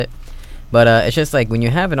But it's just like when you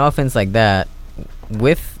have an offense like that,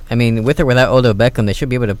 with or without Odell Beckham, they should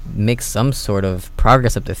be able to make some sort of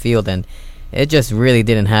progress up the field, and it just really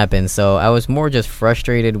didn't happen. So I was more just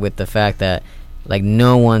frustrated with the fact that like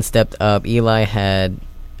no one stepped up. Eli had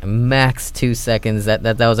max 2 seconds. That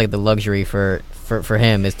was like the luxury for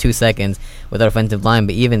him is 2 seconds without offensive line.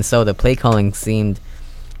 But even so, the play calling seemed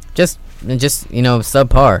just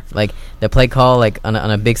subpar. Like the play call like on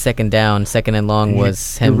a big second down, second and long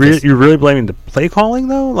was him. You're really blaming the play calling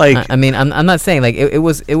though? Like I mean, I'm not saying like it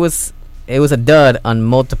was a dud on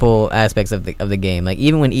multiple aspects of the game. Like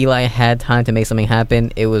even when Eli had time to make something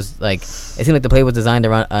happen, it was like it seemed like the play was designed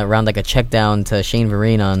around like a check down to Shane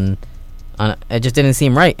Vereen on it just didn't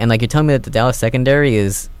seem right. And like you're telling me that the Dallas secondary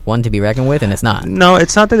is one to be reckoned with, and it's not. No,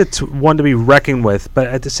 it's not that it's one to be reckoned with, but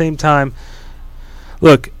at the same time,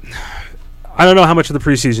 look, I don't know how much of the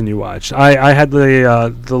preseason you watched. I had the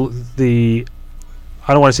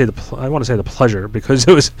I don't want to say the pleasure because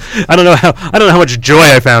it was I don't know how much joy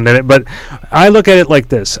I found in it, but I look at it like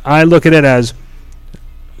this. I look at it as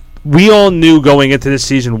we all knew going into this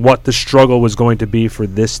season what the struggle was going to be for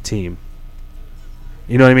this team.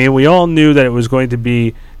 You know what I mean? We all knew that it was going to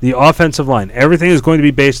be the offensive line. Everything is going to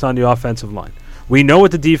be based on the offensive line. We know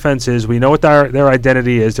what the defense is. We know what their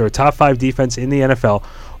identity is. They're a top 5 defense in the NFL.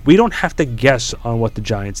 We don't have to guess on what the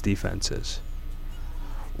Giants' defense is.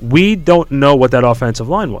 We don't know what that offensive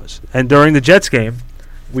line was. And during the Jets game,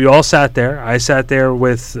 we all sat there. I sat there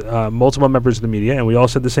with multiple members of the media, and we all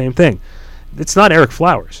said the same thing. It's not Eric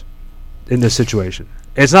Flowers in this situation.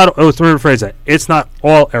 It's not. Let me rephrase that. It's not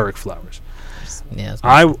all Eric Flowers. Yeah,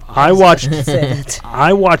 I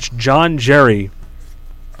watched John Jerry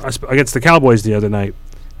against the Cowboys the other night.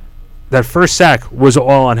 That first sack was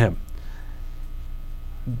all on him.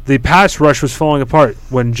 The pass rush was falling apart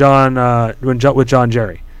with John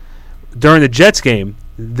Jerry. During the Jets game,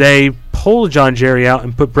 they pulled John Jerry out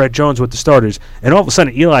and put Brett Jones with the starters, and all of a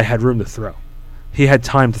sudden Eli had room to throw. He had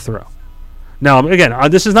time to throw. Now,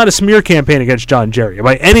 again, this is not a smear campaign against John Jerry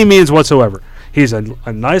by any means whatsoever. He's a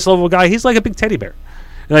nice level guy. He's like a big teddy bear.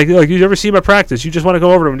 Like you ever see him at practice, you just want to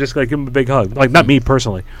go over to him and just like give him a big hug. Like not me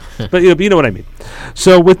personally, but you know what I mean.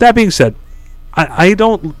 So with that being said, I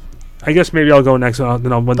don't. I guess maybe I'll go next.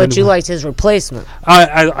 But you liked his replacement.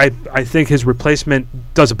 I think his replacement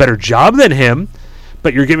does a better job than him.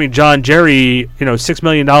 But you're giving John Jerry, $6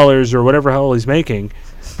 million or whatever hell he's making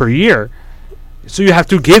per year, so you have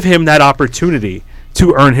to give him that opportunity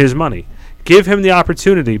to earn his money. Give him the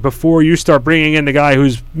opportunity before you start bringing in the guy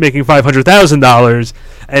who's making $500,000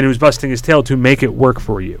 and who's busting his tail to make it work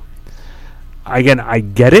for you. Again, I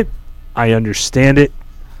get it. I understand it.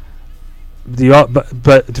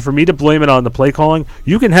 But for me to blame it on the play calling,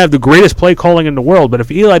 you can have the greatest play calling in the world, but if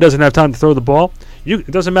Eli doesn't have time to throw the ball, it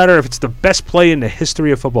doesn't matter if it's the best play in the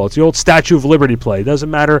history of football. It's the old Statue of Liberty play. It doesn't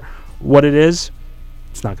matter what it is.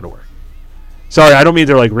 It's not going to work. Sorry, I don't mean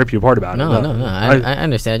to rip you apart about it. No. I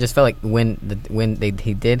understand. I just felt like when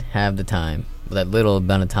he did have the time, that little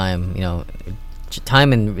amount of time,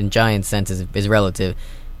 time in Giants sense is relative,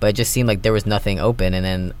 but it just seemed like there was nothing open. And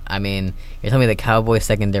then, you're telling me the Cowboys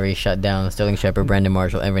secondary shut down Sterling Shepard, Brandon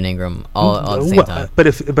Marshall, Evan Ingram all at the same time. But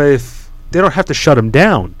if they don't have to shut him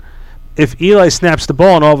down, if Eli snaps the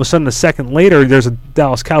ball and all of a sudden a second later there's a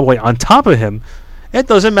Dallas Cowboy on top of him, it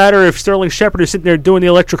doesn't matter if Sterling Shepard is sitting there doing the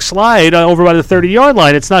electric slide over by the 30-yard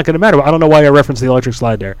line. It's not going to matter. I don't know why I referenced the electric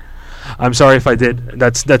slide there. I'm sorry if I did.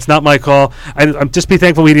 That's not my call. I'm just be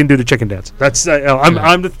thankful we didn't do the chicken dance.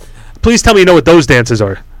 Please tell me you know what those dances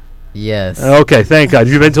are. Yes. Okay, thank God.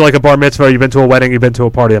 You've been to a bar mitzvah, you've been to a wedding, you've been to a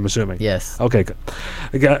party, I'm assuming. Yes. Okay, good.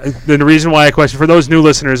 Then the reason why I question, for those new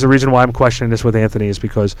listeners, the reason why I'm questioning this with Anthony is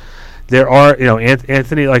because there are,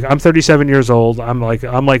 Anthony, I'm 37 years old. I'm like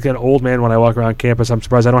an old man when I walk around campus. I'm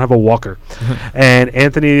surprised I don't have a walker. And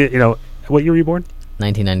Anthony, what year were you born?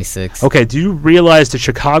 1996. Okay, do you realize the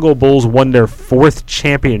Chicago Bulls won their 4th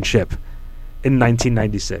championship in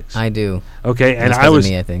 1996? I do. Okay, and I was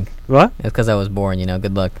me, I think. What? It's because I was born.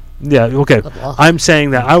 Good luck. Yeah. Okay. I'm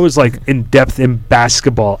saying that I was in depth in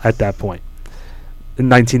basketball at that point in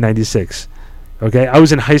 1996. Okay, I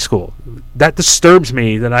was in high school. That disturbs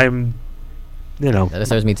me that I'm, That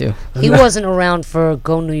disturbs me too. He wasn't around for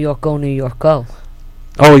Go New York, Go New York, Go.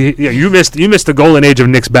 Oh yeah, you missed the golden age of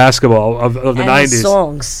Knicks basketball of the 90s. And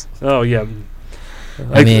songs. Oh yeah.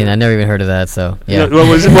 I never even heard of that. So yeah.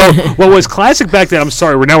 What was classic back then? I'm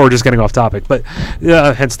sorry, we're just getting off topic, but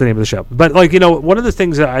hence the name of the show. But one of the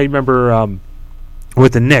things that I remember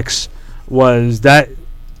with the Knicks was that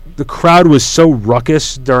the crowd was so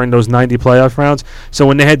ruckus during those 90 playoff rounds. So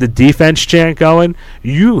when they had the defense chant going,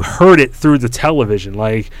 you heard it through the television.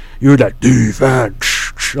 Like, you heard that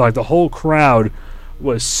defense. Like, the whole crowd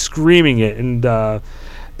was screaming it. And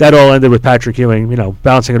that all ended with Patrick Ewing,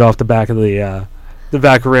 bouncing it off the back of the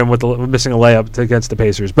back rim with missing a layup against the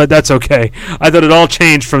Pacers. But that's okay. I thought it all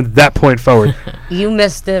changed from that point forward. You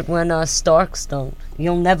missed it when Starks don't.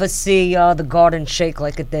 You'll never see the Garden shake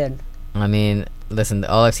like it did. I mean, listen,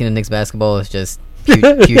 all I've seen in Knicks basketball is just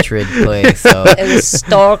putrid play. So it was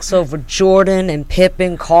Starks over Jordan and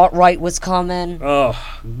Pippen. Cartwright was coming. Oh,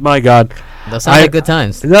 my God. Those sound like good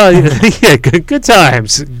times. No, yeah, good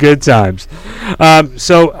times. Good times.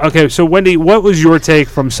 So Wendy, what was your take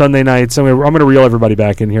from Sunday night? So I'm going to reel everybody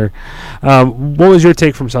back in here. What was your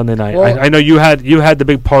take from Sunday night? Well, I know you had the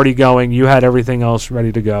big party going. You had everything else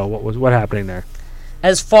ready to go. What happening there?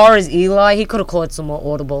 As far as Eli, he could have caught some more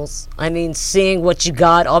audibles. I mean, seeing what you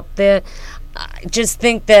got up there, I just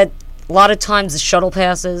think that a lot of times the shuttle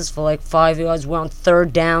passes for like 5 yards, we're on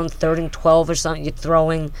 3rd down, 3rd and 12 or something, you're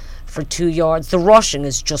throwing for 2 yards. The rushing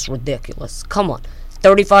is just ridiculous. Come on.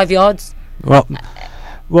 35 yards? Well,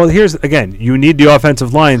 here's, again, you need the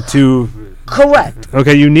offensive line to... Correct.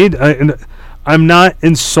 Okay, you need... I'm not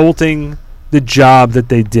insulting the job that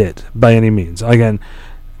they did by any means. Again,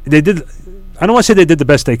 they did... I don't want to say they did the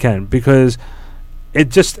best they can, because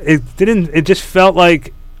it felt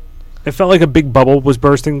like a big bubble was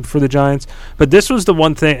bursting for the Giants. But this was the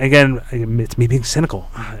one thing, again, it's me being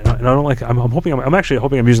cynical. And I don't like, I'm actually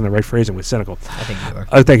hoping I'm using the right phrasing with cynical. I think you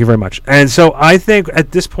are. Thank you very much. And so I think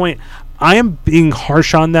at this point, I am being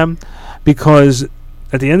harsh on them, because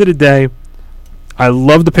at the end of the day, I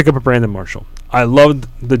love the pickup of Brandon Marshall. I loved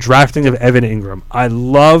the drafting of Evan Ingram. I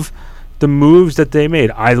love the moves that they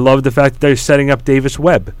made. I love the fact that they're setting up Davis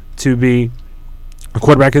Webb to be a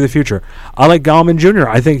quarterback of the future. I like Gallman Jr.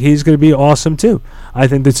 I think he's going to be awesome too. I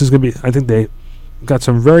think they got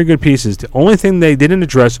some very good pieces. The only thing they didn't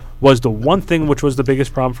address was the one thing, which was the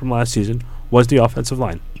biggest problem from last season, was the offensive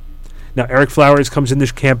line. Now, Eric Flowers comes in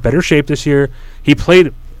this camp better shape this year. He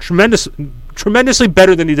played tremendously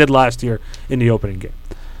better than he did last year in the opening game.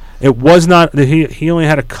 It was not, he only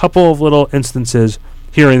had a couple of little instances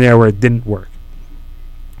here and there where it didn't work.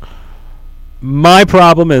 My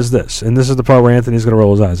problem is this, and this is the part where Anthony's going to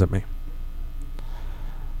roll his eyes at me.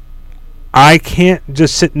 I can't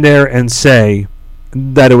just sit in there and say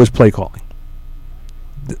that it was play calling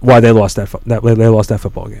why they lost that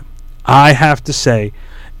football game. I have to say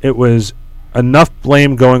it was enough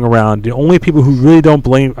blame going around. The only people who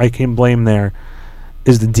really I can blame there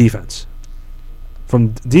is the defense.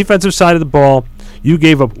 From the defensive side of the ball, you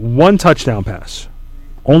gave up one touchdown pass.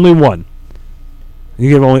 Only one.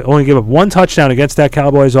 You only gave up one touchdown against that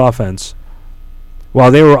Cowboys offense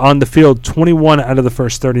while they were on the field 21 out of the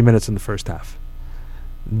first 30 minutes in the first half.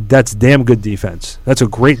 That's damn good defense. That's a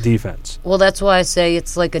great defense. Well, that's why I say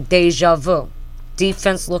it's like a deja vu.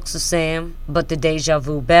 Defense looks the same, but the deja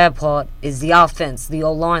vu bad part is the offense. The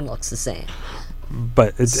O-line looks the same.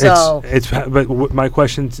 But my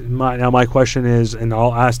question is, and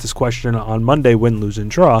I'll ask this question on Monday, win, lose,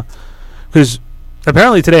 and draw, because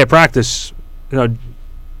apparently today at practice,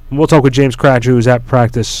 we'll talk with James Cratch, who was at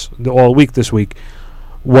practice all week this week,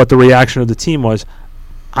 what the reaction of the team was.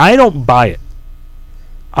 I don't buy it.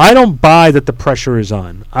 I don't buy that the pressure is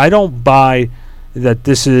on. I don't buy that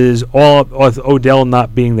this is all with Odell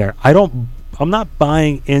not being there. I'm not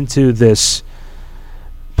buying into this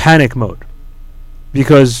panic mode,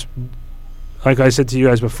 because, like I said to you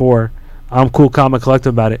guys before, I'm cool, calm, and collected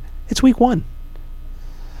about it. It's week 1.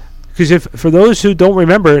 Because for those who don't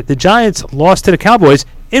remember, the Giants lost to the Cowboys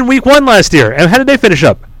in week 1 last year. And how did they finish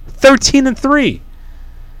up? 13-3.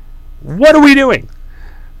 What are we doing?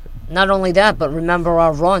 Not only that, but remember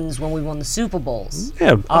our runs when we won the Super Bowls.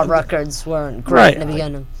 Yeah, our records weren't great in the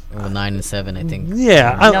beginning. Well, 9-7, I think.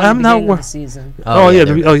 Yeah, I'm not. The season.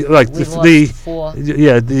 The 4.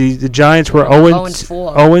 Yeah, the Giants were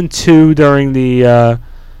 0-2 during the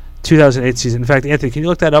 2008 season. In fact, Anthony, can you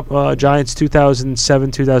look that up? Giants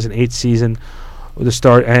 2007-2008 season, the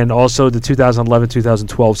start, and also the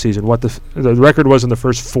 2011-2012 season. What the record was in the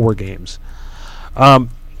first 4 games.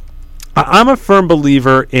 I'm a firm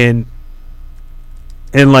believer in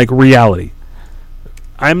like reality.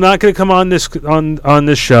 I'm not going to come on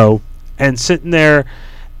this show and sit in there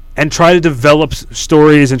and try to develop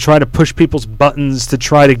stories and try to push people's buttons to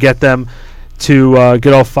try to get them to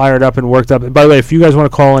get all fired up and worked up. And by the way, if you guys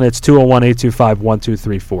want to call in, it's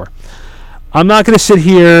 201-825-1234. I'm not going to sit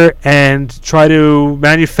here and try to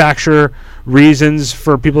manufacture reasons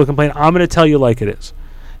for people to complain. I'm going to tell you like it is.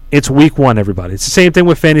 It's week 1, everybody. It's the same thing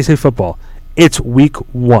with fantasy football. It's week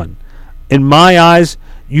 1. In my eyes,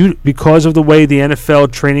 because of the way the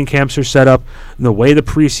NFL training camps are set up, and the way the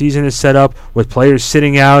preseason is set up, with players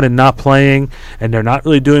sitting out and not playing, and they're not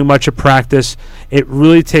really doing much of practice, it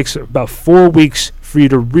really takes about 4 weeks for you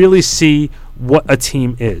to really see what a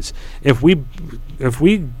team is. If we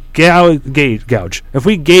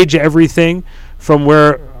gauge everything from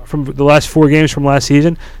the last 4 games from last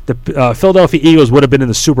season, the Philadelphia Eagles would have been in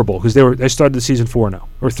the Super Bowl because they started the season 4-0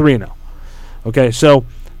 or 3-0. Okay, so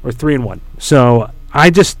or 3-1. So I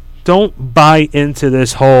just don't buy into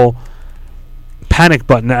this whole panic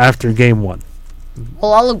button after game 1.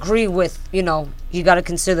 Well, I'll agree with, you got to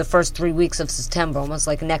consider the first 3 weeks of September almost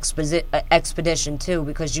like an expedition, too,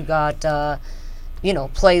 because you got,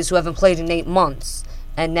 players who haven't played in 8 months,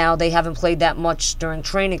 and now they haven't played that much during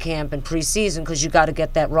training camp and preseason because you got to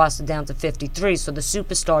get that roster down to 53, so the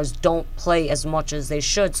superstars don't play as much as they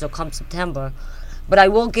should, so come September. But I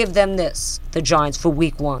will give them this, the Giants, for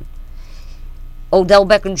week 1. Odell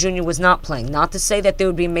Beckham Jr. was not playing. Not to say that there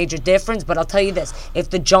would be a major difference, but I'll tell you this. If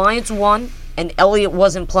the Giants won and Elliott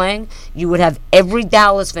wasn't playing, you would have every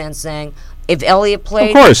Dallas fan saying, if Elliott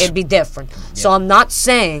played, it'd be different. Yeah. So I'm not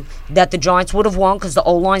saying that the Giants would have won because the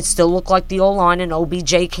O-line still looked like the O-line and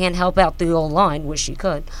OBJ can't help out the O-line. Wish he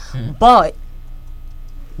could. But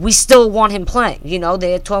we still want him playing.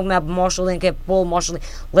 They're talking about Marshall didn't get full.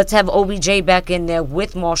 Let's have OBJ back in there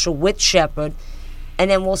with Marshall, with Shepard, and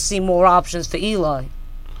then we'll see more options for Eli.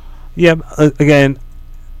 Yeah, again,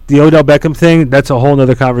 the Odell Beckham thing, that's a whole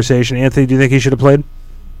other conversation. Anthony, do you think he should have played?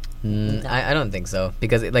 I don't think so.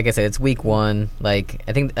 Because, like I said, it's week 1. Like,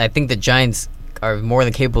 I think the Giants are more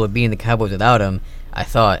than capable of beating the Cowboys without him, I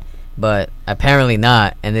thought. But apparently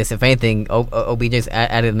not. And this, if anything, OBJ's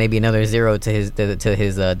added maybe another 0 to his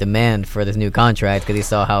demand for this new contract because he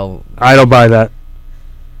saw how... I don't buy that.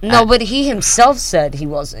 No, but he himself said he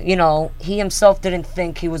wasn't. He himself didn't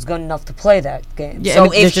think he was good enough to play that game. Yeah,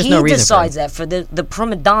 so if he decides that, for the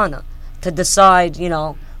prima donna to decide,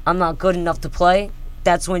 I'm not good enough to play,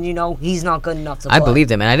 that's when he's not good enough to play. I believed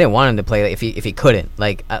him, and I didn't want him to play if he couldn't.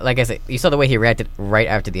 Like I said, you saw the way he reacted right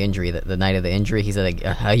after the injury, the night of the injury. He said,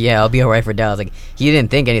 yeah, I'll be all right for Dallas. Like, he didn't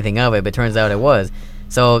think anything of it, but turns out it was.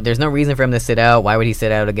 So there's no reason for him to sit out. Why would he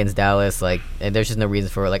sit out against Dallas? Like, there's just no reason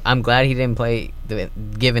for it. Like, I'm glad he didn't play,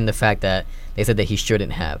 given the fact that they said that he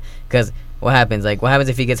shouldn't have. Because what happens? Like, what happens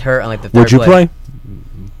if he gets hurt on like the third play? Would you play?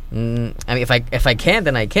 I mean, if I can't,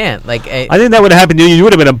 then I can't. Like, I think that would have happened to you. You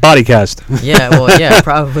would have been a body cast. Yeah, well, yeah,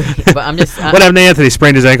 probably. But what happened to Anthony?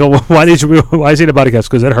 Sprained his ankle. Why is he in a body cast?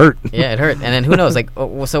 Because it hurt. Yeah, it hurt. And then who knows? Like,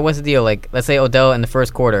 so what's the deal? Like, let's say Odell in the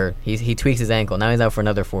first quarter, he tweaks his ankle. Now he's out for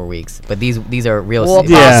another 4 weeks. But these are real. Well,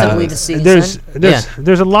 possibly the season.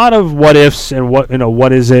 There's a lot of what ifs and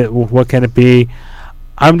what is it? What can it be?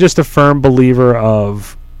 I'm just a firm believer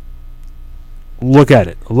of look at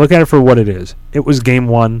it for what it is. It was game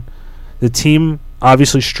 1. The team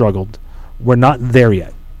obviously struggled. We're not there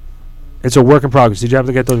yet. It's a work in progress. Did you have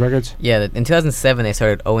to get those records? Yeah, in 2007 they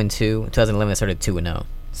started 0-2. In 2011 they started 2-0.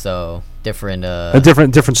 So different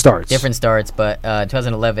starts. Different starts, but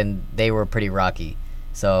 2011 they were pretty rocky.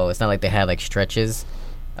 So it's not like they had like stretches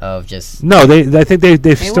of just. No, I think they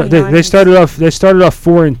started off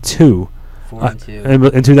 4-2.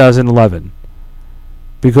 4-2 in 2011.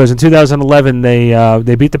 Because in 2011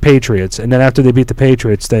 they beat the Patriots, and then after they beat the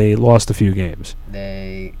Patriots, they lost a few games.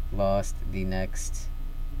 They lost the next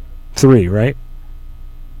 3, right?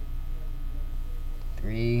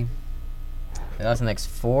 3. They lost the next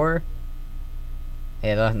 4.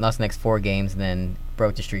 Yeah, they lost the next 4 games, and then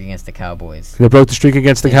broke the streak against the Cowboys. They broke the streak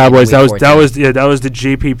against the Cowboys. That was the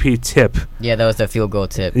JPP tip. Yeah, that was the field goal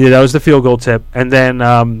tip. Yeah, that was the field goal tip. And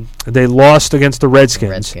then they lost against the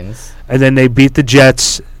Redskins. And then they beat the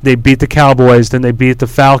Jets. They beat the Cowboys. Then they beat the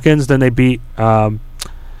Falcons. Then they beat the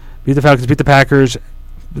Falcons, beat the Packers,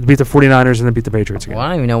 beat the 49ers, and then beat the Patriots again. Well, I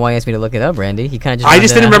don't even know why you asked me to look it up, Randy. He kind of I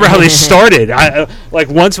just didn't remember how they started.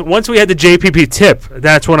 Once we had the JPP tip,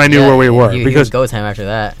 that's when I knew where we were. He was go time after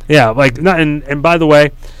that. Yeah, and by the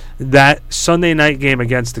way, that Sunday night game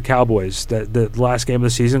against the Cowboys, the last game of the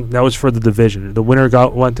season, that was for the division. The winner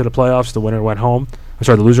went to the playoffs. The winner went home.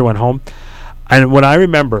 The loser went home. And what I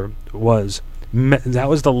remember was that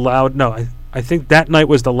was the loud. No, I think that night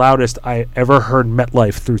was the loudest I ever heard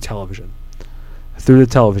MetLife through television. Through the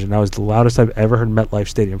television, that was the loudest I've ever heard MetLife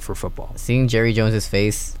Stadium for football. Seeing Jerry Jones's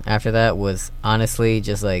face after that was honestly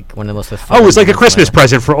just like one of the most. Oh, it was like a Christmas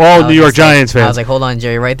present for all New York Giants fans. I was like, "Hold on,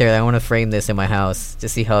 Jerry, right there. I want to frame this in my house to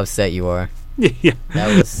see how upset you are." Yeah,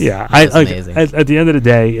 that was amazing. At the end of the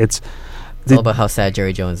day, it's all about how sad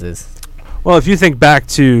Jerry Jones is. Well, if you think back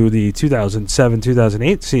to the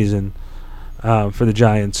 2007-2008 season for the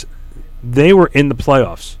Giants, they were in the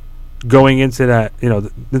playoffs going into that,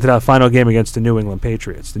 into that final game against the New England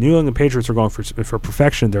Patriots. The New England Patriots were going for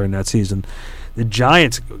perfection during that season. The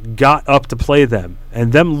Giants got up to play them,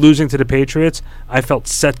 and them losing to the Patriots, I felt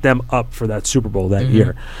set them up for that Super Bowl that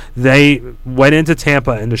year. They went into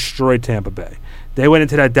Tampa and destroyed Tampa Bay. They went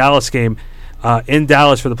into that Dallas game in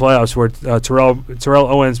Dallas for the playoffs, where Terrell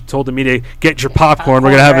Owens told the media, "Get your popcorn.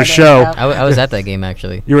 We're gonna have a show." I was at that game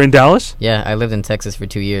actually. You were in Dallas? Yeah, I lived in Texas for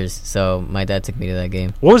 2 years, so my dad took me to that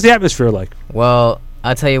game. What was the atmosphere like? Well,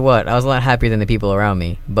 I'll tell you what, I was a lot happier than the people around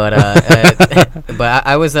me, but but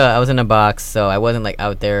I was in a box, so I wasn't like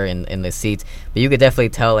out there in the seats. But you could definitely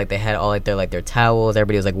tell like they had all like their towels.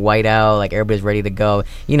 Everybody was like white out, like everybody's ready to go.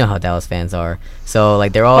 You know how Dallas fans are, so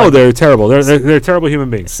like they're all. Oh, they're terrible. They're terrible human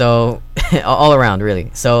beings. So all around, really.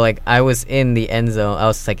 So like I was in the end zone. I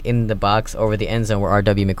was like in the box over the end zone where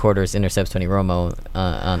R.W. McQuarters intercepts Tony Romo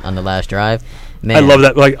on the last drive. Man. I love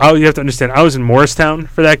that. Like, you have to understand, I was in Morristown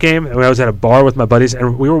for that game, and I was at a bar with my buddies,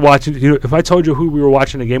 and we were watching. If I told you who we were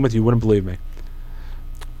watching the game with, you wouldn't believe me.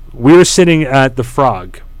 We were sitting at the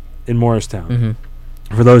Frog in Morristown.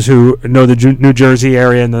 For those who know the New Jersey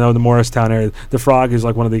area and know the Morristown area, the Frog is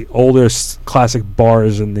like one of the oldest classic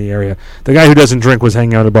bars in the area. The guy who doesn't drink was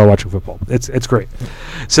hanging out at the bar watching football. It's great.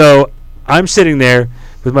 So I'm sitting there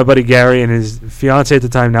with my buddy Gary and his fiance at the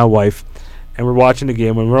time, now wife. And we're watching the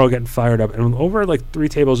game, and we're all getting fired up. And over, like, 3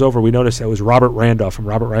 tables over, we noticed it was Robert Randolph from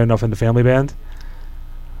Robert Randolph and the Family Band.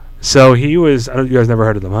 So he was, you guys never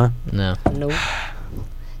heard of them, huh? No. Nope.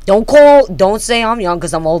 Don't say I'm young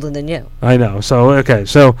because I'm older than you. I know. So, okay.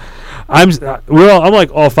 So I'm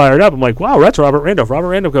like all fired up. I'm like, wow, that's Robert Randolph. Robert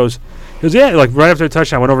Randolph goes, yeah, like right after the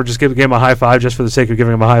touchdown, I went over, just gave him a high five just for the sake of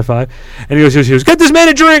giving him a high five. And he goes, get this man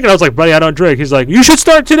a drink. And I was like, buddy, I don't drink. He's like, you should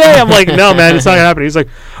start today. I'm like, no, man, it's not gonna happen. He's like,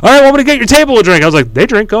 all right, well, I'm gonna get your table a drink. I was like, they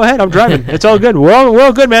drink. Go ahead. I'm driving. It's all good. We're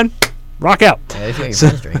all good, man. Rock out. Yeah, they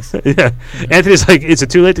should get drinks. Yeah. Anthony's like, is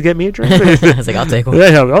it too late to get me a drink? I was like, I'll take one.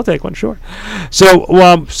 Yeah, I'll take one, sure.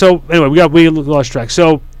 So anyway, we lost track.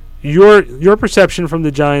 So your perception from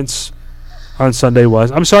the Giants on Sunday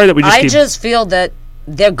was, I'm sorry that we just feel that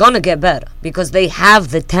they're gonna get better because they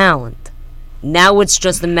have the talent. Now it's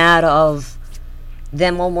just a matter of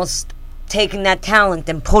them almost taking that talent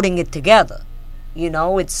and putting it together.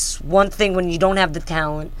 It's one thing when you don't have the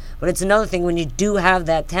talent, but it's another thing when you do have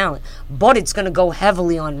that talent. But it's going to go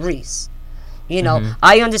heavily on Reese.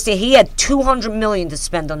 I understand he had $200 million to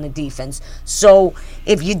spend on the defense. So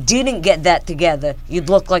if you didn't get that together, you'd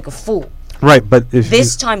look like a fool. Right, but if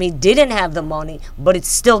this time he didn't have the money, but it's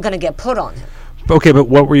still going to get put on him. Okay, but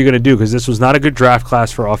what were you going to do? Because this was not a good draft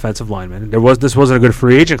class for offensive linemen. This wasn't a good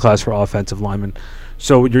free agent class for offensive linemen.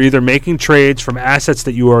 So you're either making trades from assets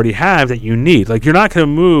that you already have that you need. Like, you're not going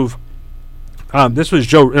to move. This was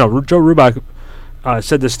Joe Rubach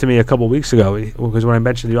said this to me a couple weeks ago, because when I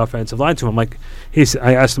mentioned the offensive line to him, I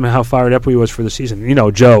asked him how fired up he was for the season.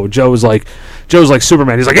 Joe was like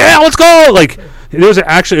Superman. He's like, yeah, let's go. Like, there was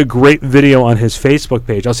actually a great video on his Facebook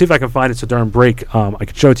page. I'll see if I can find it so during break I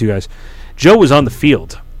can show it to you guys. Joe was on the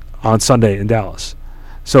field on Sunday in Dallas.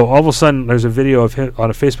 So all of a sudden, there's a video of him on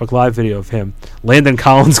a Facebook Live video of him. Landon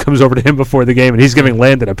Collins comes over to him before the game, and he's giving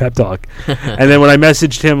Landon a pep talk. And then when I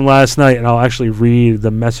messaged him last night, and I'll actually read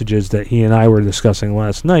the messages that he and I were discussing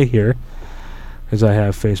last night here, because I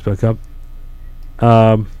have Facebook up.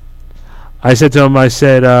 I said to him, I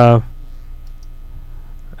said,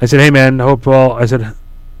 hey man, I hope all. I said,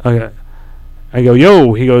 okay. I go,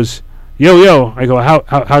 yo. He goes, yo. I go,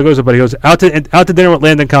 how goes it, buddy? He goes, out to dinner with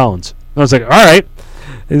Landon Collins. I was like, all right.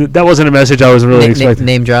 That wasn't a message I was really expecting.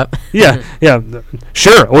 Name drop. Yeah.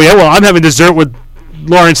 Sure. Oh, yeah, well, I'm having dessert with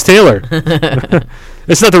Lawrence Taylor.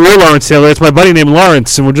 It's not the real Lawrence Taylor. It's my buddy named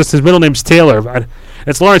Lawrence, and his middle name's Taylor.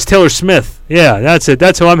 It's Lawrence Taylor Smith. Yeah, that's it.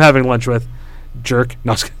 That's who I'm having lunch with. Jerk.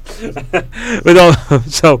 No,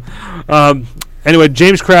 anyway,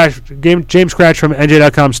 James Crash from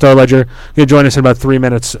NJ.com Star Ledger going to join us in about 3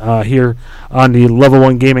 minutes here on the Level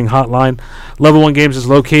 1 Gaming Hotline. Level 1 Games is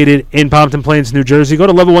located in Pompton Plains, New Jersey. Go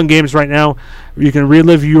to Level 1 Games right now. You can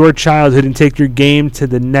relive your childhood and take your game to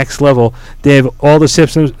the next level. They have all the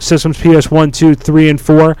systems PS1, 2, 3, and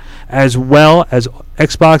 4, as well as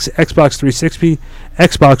Xbox 360,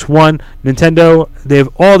 Xbox One, Nintendo. They have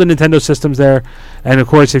all the Nintendo systems there. And, of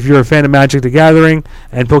course, if you're a fan of Magic the Gathering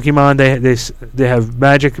and Pokemon, they have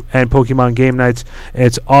Magic and Pokemon game nights.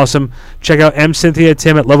 It's awesome. Check out Cynthia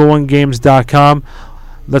Tim at level1games.com.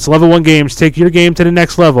 Let's Level 1 Games. Take your game to the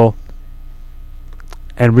next level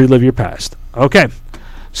and relive your past. Okay.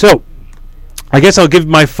 So, I guess I'll give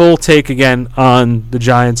my full take again on the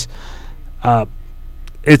Giants.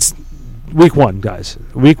 It's Week 1, guys.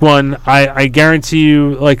 Week 1, I guarantee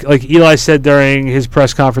you, like Eli said during his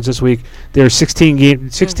press conference this week, there are 16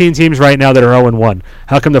 teams right now that are 0-1.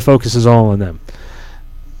 How come the focus is all on them?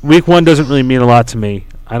 Week 1 doesn't really mean a lot to me.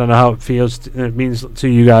 I don't know how it means to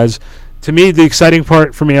you guys. To me, the exciting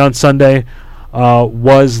part for me on Sunday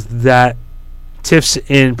was that Tiff's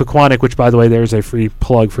in Pequannock, which, by the way, there's a free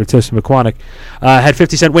plug for Tiff's in Pequannock, had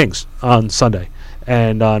 50-cent wings on Sunday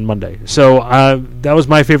and on Monday. So that was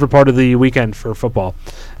my favorite part of the weekend for football,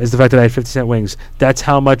 is the fact that I had 50-cent wings. That's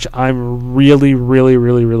how much I'm really, really,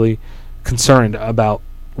 really, really concerned about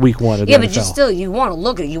Week 1 of the NFL. But you want to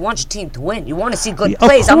look at it. You want your team to win. You want to see good Of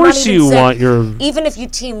plays. course you want your... Even if your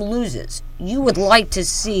team loses, you would like to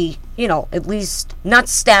see, at least not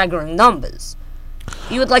staggering numbers.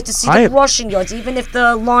 You would like to see the rushing yards, even if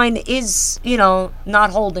the line is,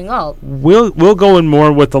 not holding up. We'll go in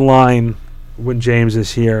more with the line when James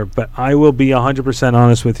is here, but I will be 100%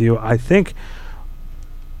 honest with you. I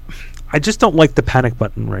just don't like the panic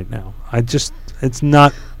button right now. It's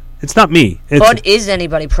not me. But is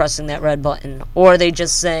anybody pressing that red button? Or are they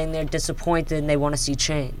just saying they're disappointed and they want to see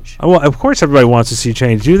change? Well, of course everybody wants to see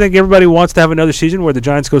change. Do you think everybody wants to have another season where the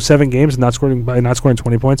Giants go 7 games and not scoring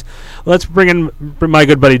 20 points? Let's bring in my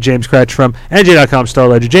good buddy James Kretsch from NJ.com Star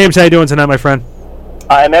Ledger. James, how you doing tonight, my friend?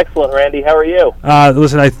 I'm excellent, Randy. How are you?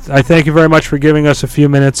 Listen, I thank you very much for giving us a few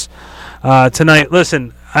minutes tonight.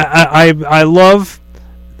 Listen, I love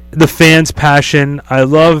the fans' passion. I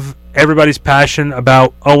love everybody's passion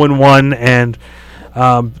about 0-1 and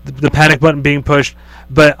the panic button being pushed.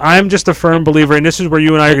 But I'm just a firm believer, and this is where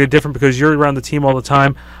you and I are different because you're around the team all the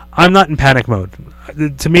time. I'm not in panic mode.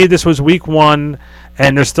 To me, this was Week 1,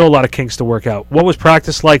 and there's still a lot of kinks to work out. What was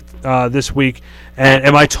practice like this week, and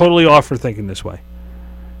am I totally off for thinking this way?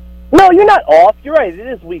 No, you're not off. You're right. It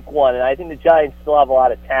is Week 1, and I think the Giants still have a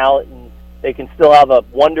lot of talent, and they can still have a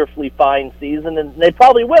wonderfully fine season, and they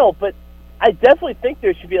probably will. But I definitely think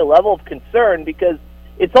there should be a level of concern because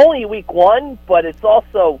it's only Week 1, but it's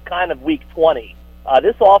also kind of Week 20.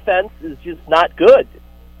 This offense is just not good,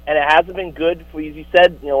 and it hasn't been good for, as you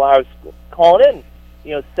said, I was calling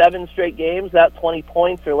in, 7 straight games, without 20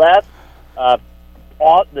 points or less.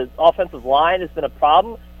 The offensive line has been a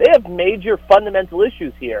problem. They have major fundamental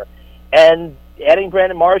issues here. And adding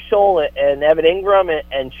Brandon Marshall and Evan Ingram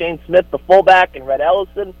and Shane Smith, the fullback, and Red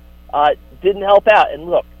Ellison didn't help out. And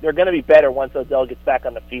look, they're going to be better once Odell gets back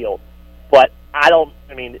on the field. But I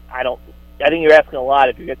think you're asking a lot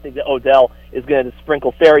if you're going to think that Odell is going to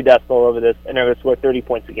sprinkle fairy dust all over this and they're going to score 30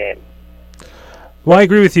 points a game. Well, I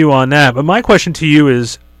agree with you on that. But my question to you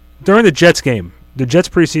is, during the Jets game, the Jets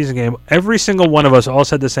preseason game, every single one of us all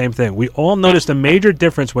said the same thing. We all noticed a major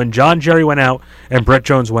difference when John Jerry went out and Brett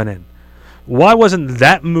Jones went in. Why wasn't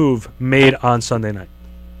that move made on Sunday night?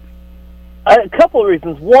 A couple of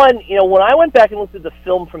reasons. One, when I went back and looked at the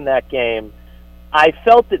film from that game, I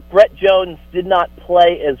felt that Brett Jones did not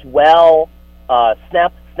play as well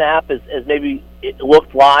snap to snap as maybe it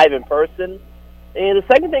looked live in person. And the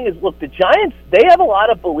second thing is, look, the Giants, they have a lot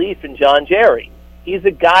of belief in John Jerry. He's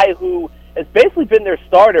a guy who has basically been their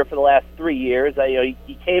starter for the last 3 years.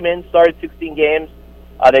 He came in, started 16 games.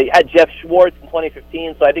 They had Jeff Schwartz in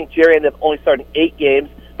 2015, so I think Jerry ended up only starting 8 games,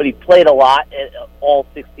 but he played a lot at all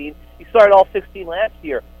 16. He started all 16 last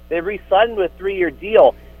year. They re-signed him to a 3-year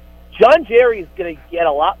deal. John Jerry's going to get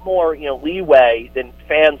a lot more, leeway than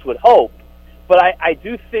fans would hope. But I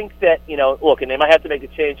do think that, look, and they might have to make a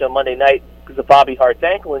change on Monday night because of Bobby Hart's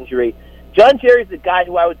ankle injury. John Jerry's the guy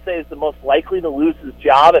who I would say is the most likely to lose his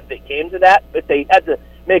job if it came to that, if they had to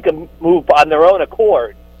make a move on their own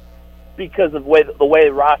accord because of the way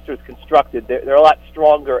the roster is constructed. They're a lot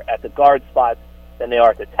stronger at the guard spots than they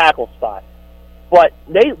are at the tackle spots. But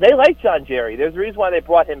they like John Jerry. There's a reason why they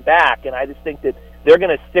brought him back, and I just think that they're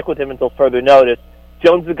going to stick with him until further notice.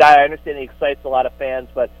 Jones is a guy I understand he excites a lot of fans,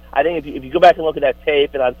 but I think if you go back and look at that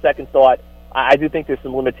tape, and on second thought, I do think there's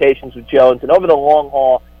some limitations with Jones. And over the long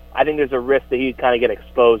haul, I think there's a risk that he'd kind of get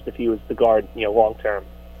exposed if he was the guard, long term.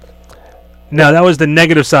 Now, that was the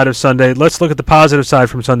negative side of Sunday. Let's look at the positive side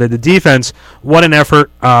from Sunday. The defense, what an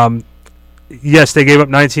effort. Yes, they gave up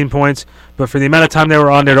 19 points, but for the amount of time they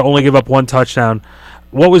were on there to only give up 1 touchdown,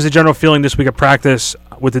 what was the general feeling this week of practice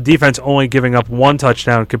with the defense only giving up 1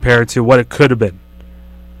 touchdown compared to what it could have been?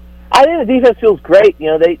 I think the defense feels great.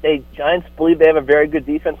 They Giants believe they have a very good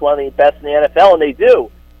defense, one of the best in the NFL, and they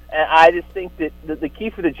do. And I just think that the key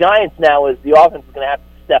for the Giants now is the offense is going to have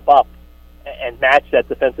to step up and match that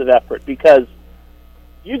defensive effort because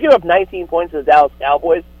you give up 19 points to the Dallas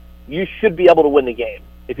Cowboys, you should be able to win the game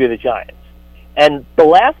if you're the Giants. And the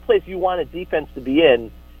last place you want a defense to be in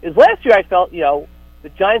is last year I felt, the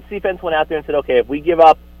Giants defense went out there and said, okay, if we give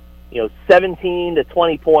up 17 to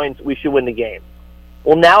 20 points, we should win the game.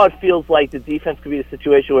 Well, now it feels like the defense could be a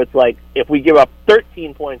situation where it's like, if we give up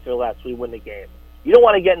 13 points or less, we win the game. You don't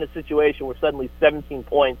want to get in a situation where suddenly 17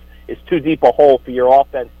 points is too deep a hole for your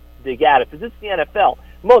offense to dig out. If it's the NFL,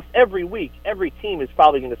 most every week, every team is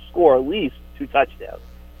probably going to score at least 2 touchdowns.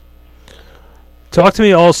 Talk to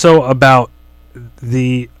me also about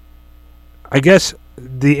the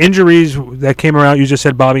injuries that came around. You just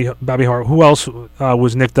said Bobby Hart. Who else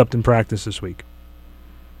was nicked up in practice this week?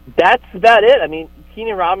 That's about it. I mean,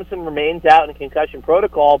 Keenan Robinson remains out in a concussion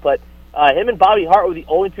protocol, but him and Bobby Hart were the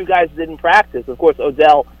only 2 guys that didn't practice. Of course,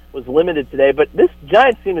 Odell was limited today, but this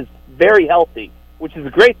Giants team is very healthy, which is a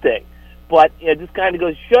great thing. But just kind of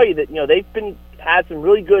goes to show you that they've had some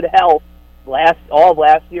really good health all of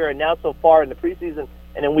last year, and now so far in the preseason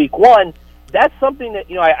and in week 1. That's something that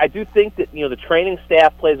I do think that the training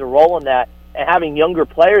staff plays a role in that, and having younger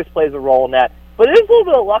players plays a role in that. But there's a little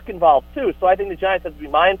bit of luck involved too. So I think the Giants have to be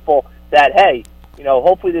mindful that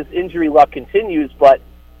hopefully this injury luck continues. But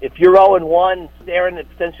if you're 0-1, staring at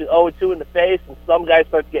potentially 0-2 in the face, and some guys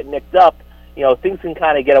start to get nicked up, things can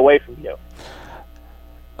kind of get away from you.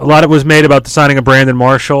 A lot was made about the signing of Brandon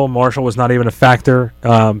Marshall. Marshall was not even a factor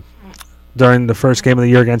during the first game of the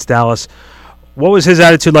year against Dallas. What was his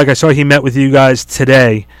attitude like? I saw he met with you guys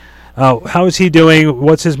today. How is he doing?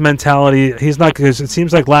 What's his mentality? He's not, because it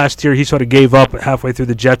seems like last year he sort of gave up halfway through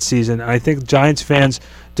the Jets season. I think Giants fans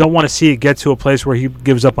don't want to see it get to a place where he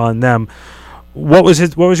gives up on them. What was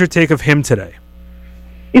your take of him today?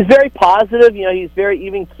 He's very positive. He's very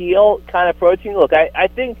even keel kind of approaching. Look, I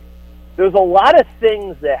think there's a lot of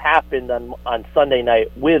things that happened on Sunday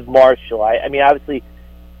night with Marshall. I mean, obviously,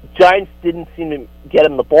 Giants didn't seem to get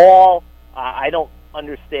him the ball. I don't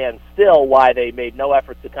understand still why they made no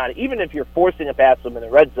effort to kind of, even if you're forcing a pass to him in the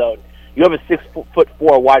red zone, you have a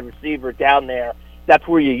 6'4" wide receiver down there. That's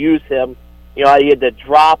where you use him. He had to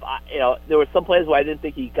drop. There were some plays where I didn't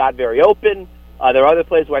think he got very open. There were other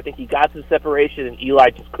plays where I think he got some separation and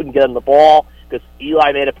Eli just couldn't get him the ball because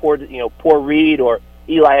Eli made a poor read, or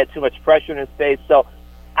Eli had too much pressure in his face. So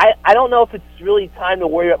I don't know if it's really time to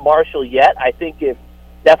worry about Marshall yet. I think if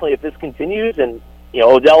this continues and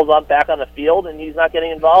Odell's back on the field and he's not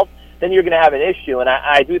getting involved, then you're going to have an issue. And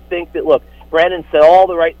I do think that, look, Brandon said all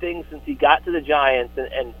the right things since he got to the Giants,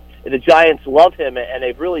 and the Giants love him, and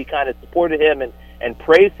they've really kind of supported him and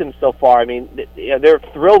praised him so far. I mean, they're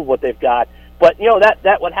thrilled with what they've got. But,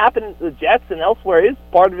 that what happened to the Jets and elsewhere is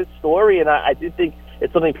part of his story, and I do think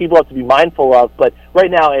it's something people have to be mindful of. But right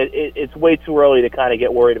now, it's way too early to kind of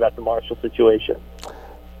get worried about the Marshall situation.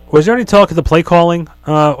 Was there any talk of the play calling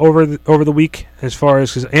over the week, as far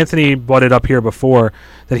as, because Anthony brought it up here before,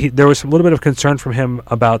 that there was a little bit of concern from him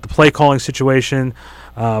about the play calling situation.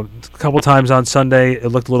 A couple times on Sunday, it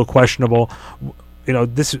looked a little questionable.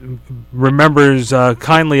 This remembers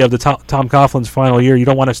kindly of the Tom Coughlin's final year. You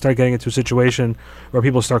don't want to start getting into a situation where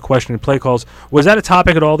people start questioning play calls. Was that a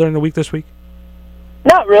topic at all during the week this week?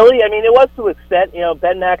 Not really. I mean, it was to an extent.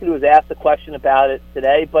 Ben McAdoo was asked a question about it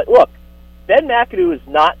today, but look, Ben McAdoo is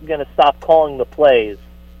not going to stop calling the plays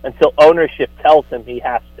until ownership tells him he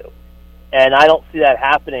has to. And I don't see that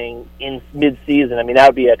happening in mid-season. I mean, that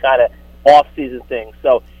would be a kind of off-season thing.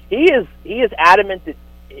 So he is adamant that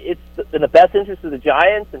it's in the best interest of the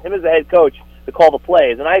Giants and him as the head coach to call the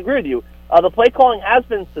plays. And I agree with you. The play calling has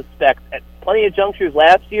been suspect at plenty of junctures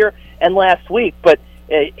last year and last week, but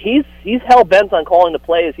he's hell-bent on calling the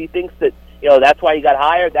plays. He thinks that that's why he got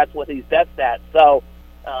hired. That's what he's best at. So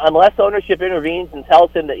unless ownership intervenes and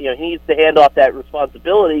tells him that he needs to hand off that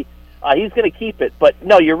responsibility, he's going to keep it. But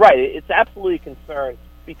no, you're right. It's absolutely a concern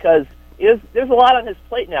because there's a lot on his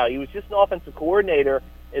plate now. He was just an offensive coordinator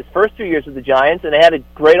his first 2 years with the Giants, and they had a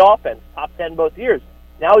great offense, top 10 both years.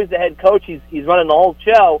 Now he's the head coach. He's running the whole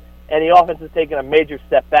show, and the offense has taken a major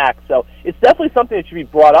step back. So it's definitely something that should be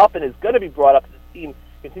brought up and is going to be brought up as the team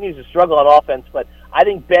continues to struggle on offense. But I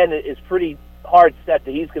think Ben is pretty hard set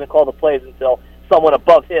that he's going to call the plays until someone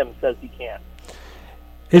above him says he can't.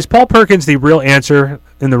 Is Paul Perkins the real answer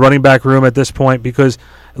in the running back room at this point? Because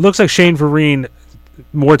it looks like Shane Vereen,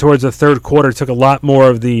 more towards the third quarter, took a lot more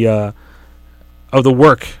of the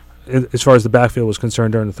work as far as the backfield was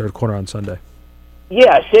concerned during the third quarter on Sunday.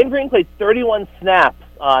 Yeah, Shane Vereen played 31 snaps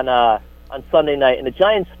on Sunday night, and the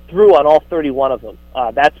Giants threw on all 31 of them.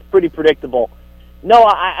 That's pretty predictable. No,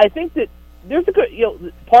 I think that there's a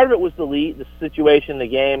good, part of it was the situation in the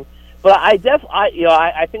game. But I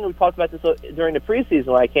think we talked about this during the preseason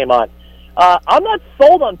when I came on. I'm not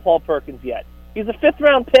sold on Paul Perkins yet. He's a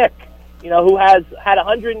fifth-round pick, who has had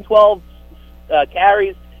 112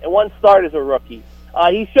 carries and 1 start as a rookie.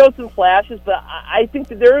 He showed some flashes, but I think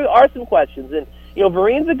that there are some questions. And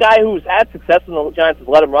Vereen's a guy who's had success in the Giants has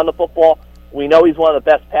let him run the football. We know he's one of the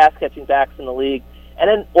best pass-catching backs in the league. And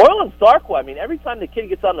then Orland Starqua, I mean, every time the kid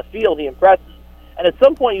gets on the field, he impresses. And at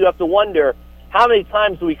some point, you have to wonder, how many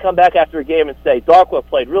times do we come back after a game and say, Darkwa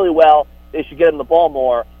played really well, they should get him the ball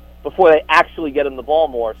more, before they actually get him the ball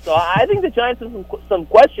more. So I think the Giants have some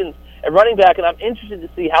questions at running back, and I'm interested to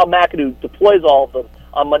see how McAdoo deploys all of them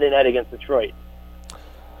on Monday night against Detroit.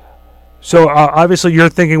 So obviously you're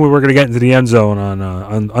thinking we were going to get into the end zone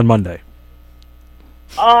on Monday.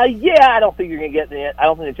 Yeah, I don't think you're going to get I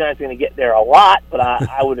don't think the Giants are going to get there a lot, but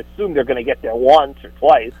I would assume they're going to get there once or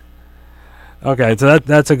twice. Okay, so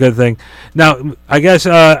that's a good thing. Now, I guess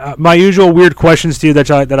my usual weird questions to you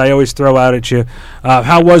that I always throw out at you.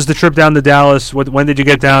 How was the trip down to Dallas? When did you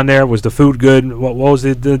get down there? Was the food good? What was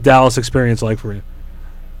the Dallas experience like for you?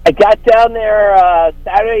 I got down there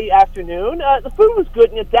Saturday afternoon. The food was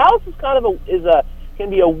good. Dallas is kind of can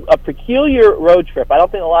be a peculiar road trip. I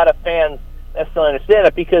don't think a lot of fans necessarily understand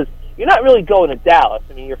it because you're not really going to Dallas.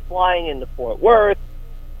 I mean, you're flying into Fort Worth.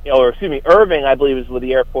 Irving, I believe, is where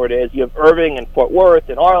the airport is. You have Irving and Fort Worth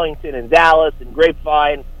and Arlington and Dallas and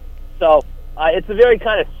Grapevine. So it's a very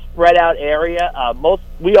kind of spread out area.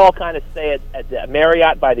 We all kind of stay at the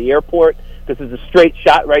Marriott by the airport because it's a straight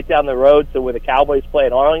shot right down the road to where the Cowboys play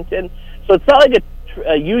in Arlington. So it's not like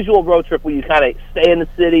a usual road trip where you kind of stay in the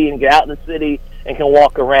city and get out in the city and can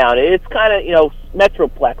walk around. It's kind of,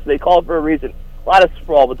 Metroplex. They call it for a reason. A lot of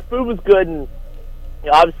sprawl, but the food was good and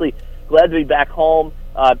obviously glad to be back home.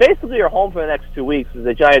 Basically, you're home for the next 2 weeks because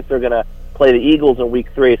the Giants are going to play the Eagles in Week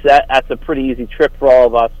 3, so that's a pretty easy trip for all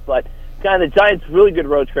of us. But kind of the Giants' really good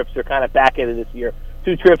road trips are kind of back into this year.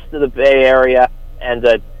 2 trips to the Bay Area and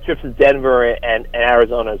trips to Denver and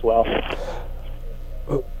Arizona as well.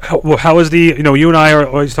 How is the you and I are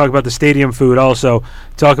always talking about the stadium food. Also,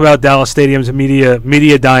 talk about Dallas Stadium's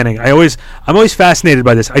media dining. I'm always fascinated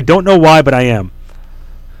by this. I don't know why, but I am.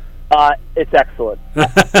 It's excellent.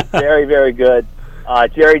 Very, very good.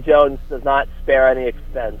 Jerry Jones does not spare any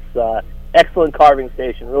expense. Excellent carving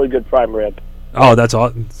station. Really good prime rib. Oh, that's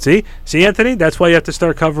all. See, Anthony. That's why you have to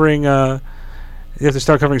start covering. You have to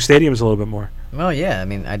start covering stadiums a little bit more. Well, yeah. I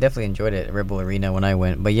mean, I definitely enjoyed it at Red Bull Arena when I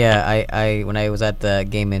went. But yeah, I when I was at the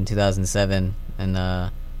game in 2007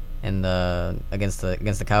 and against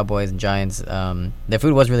the Cowboys and Giants, their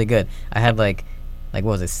food was really good. I had like what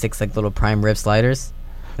was it, 6 little prime rib sliders.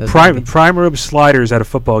 Prime rib sliders at a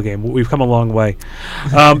football game. We've come a long way.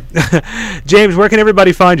 James, where can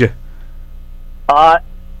everybody find you?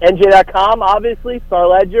 NJ.com, obviously, Star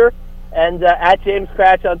Ledger, and at James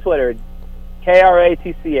Cratch on Twitter,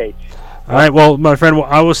 KRATCH. All right, well, my friend,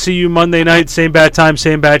 I will see you Monday night, same bad time,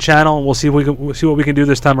 same bad channel, and we'll see what we can do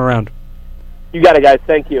this time around. You got it, guys.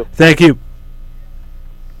 Thank you. Thank you.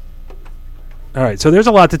 All right, so there's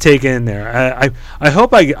a lot to take in there. I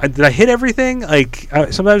hope did I hit everything?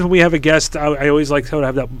 Sometimes when we have a guest, I always like to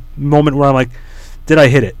have that moment where I'm like, did I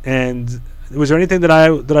hit it? And was there anything that I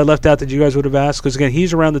left out that you guys would have asked? Because again,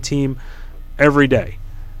 he's around the team every day.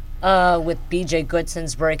 With B.J.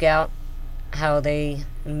 Goodson's breakout, how they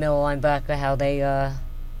middle linebacker, how they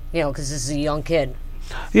because this is a young kid.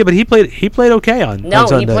 Yeah, but he played okay on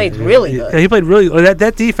Sunday. He played really good. Yeah, he played really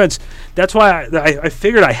that defense. That's why I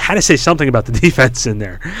figured I had to say something about the defense in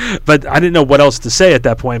there, but I didn't know what else to say at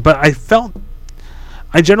that point. But I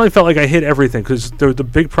generally felt like I hit everything because the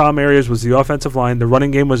big problem areas was the offensive line. The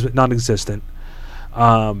running game was non-existent.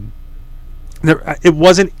 It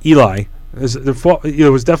wasn't Eli.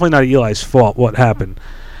 It was definitely not Eli's fault what happened.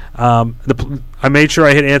 I made sure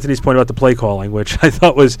I hit Anthony's point about the play calling, which I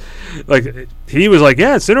thought was he was like,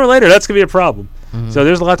 yeah, sooner or later that's going to be a problem. Mm-hmm. So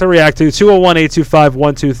there's a lot to react to.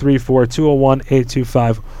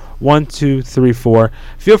 201-825-1234, 201-825-1234.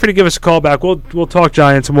 Feel free to give us a call back. We'll talk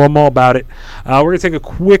Giants and we'll mull about it. We're going to take a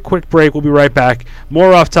quick break. We'll be right back.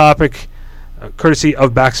 More off topic, courtesy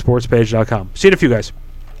of backsportspage.com. See you in a few, guys.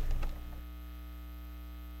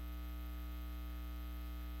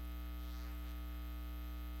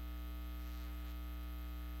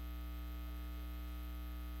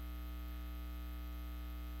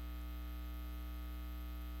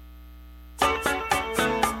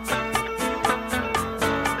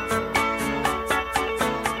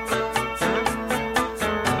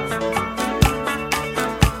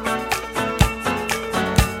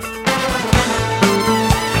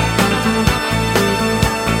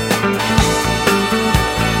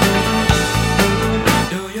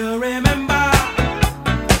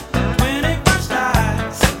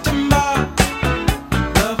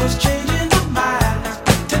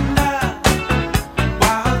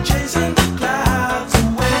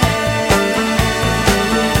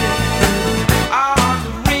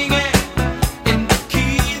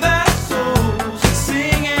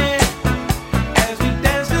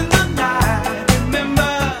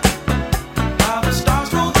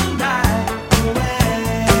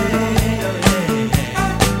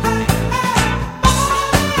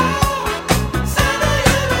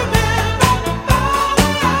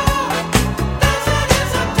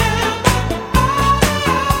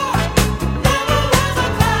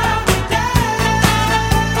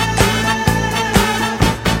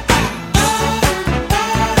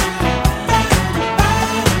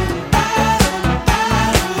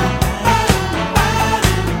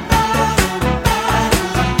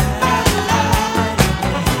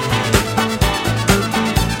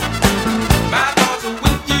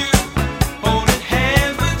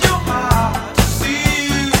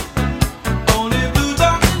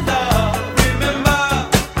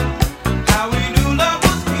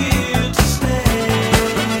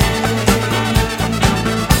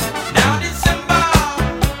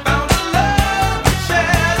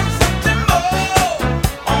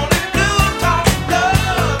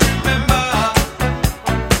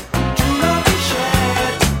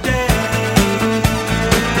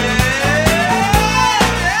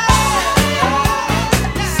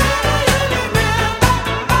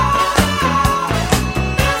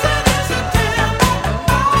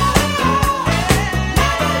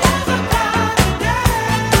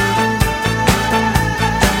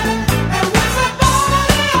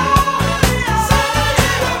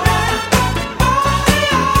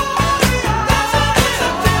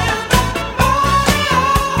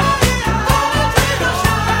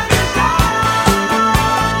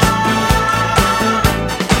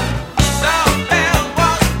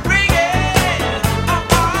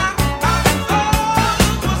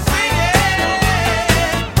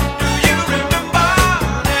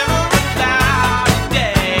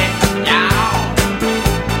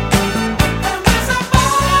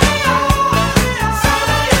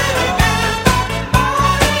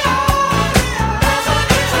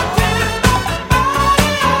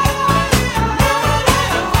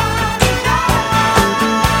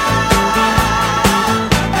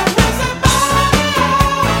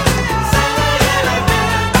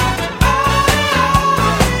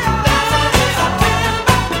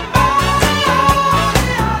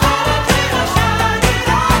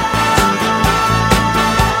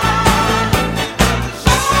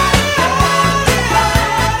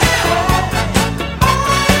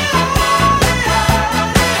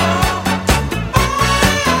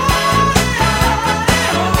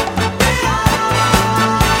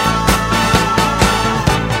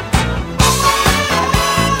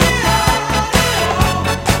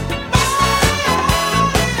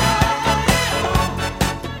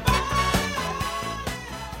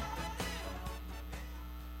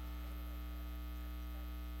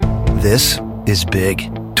 This is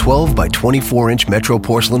big. 12 by 24-inch Metro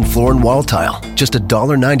porcelain floor and wall tile. Just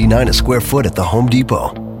 $1.99 a square foot at the Home Depot.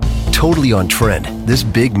 Totally on trend, this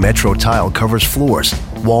big Metro tile covers floors,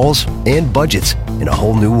 walls, and budgets in a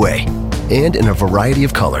whole new way. And in a variety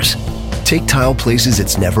of colors. Take tile places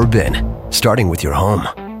it's never been, starting with your home.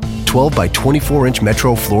 12 by 24-inch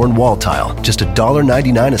Metro floor and wall tile. Just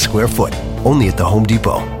 $1.99 a square foot. Only at the Home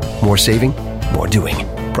Depot. More saving, more doing.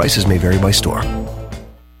 Prices may vary by store.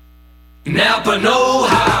 Napa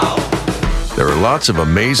know-how. There are lots of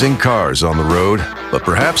amazing cars on the road, but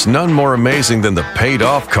perhaps none more amazing than the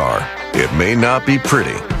paid-off car. It may not be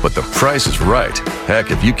pretty, but the price is right.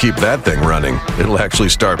 Heck, if you keep that thing running, it'll actually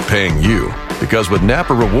start paying you. Because with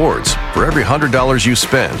Napa Rewards, for every $100 you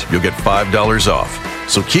spend, you'll get $5 off.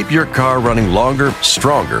 So keep your car running longer,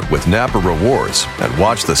 stronger with Napa Rewards, and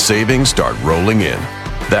watch the savings start rolling in.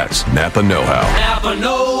 That's Napa know-how. Napa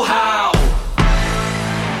know-how.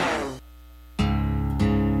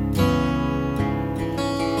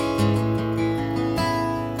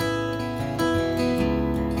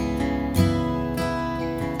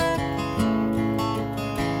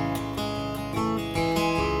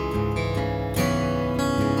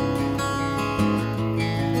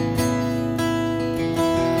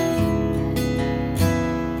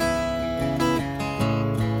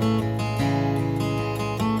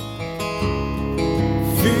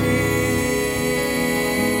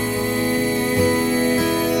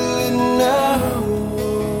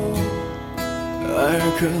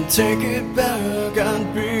 Could take it back,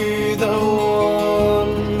 I'd be the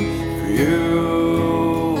one for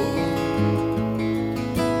you.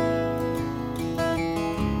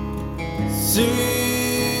 See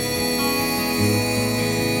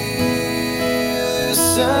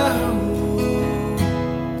this out.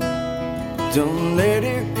 Don't let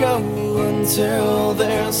it go until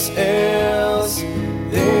this is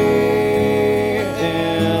the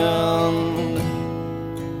end.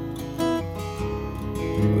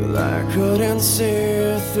 Well, I couldn't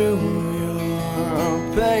see through your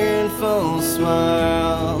painful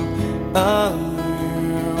smile. I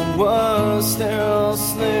was still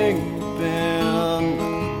sleeping,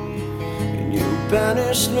 and you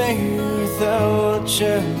banished me without a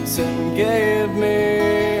chance and gave me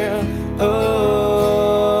oh.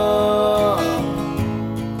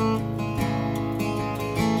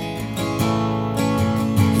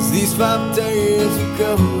 'Cause these 5 days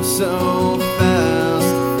go so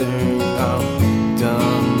fast, I think I'm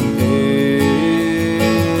done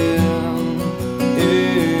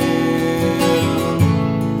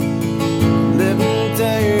living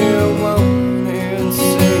day one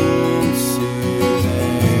insane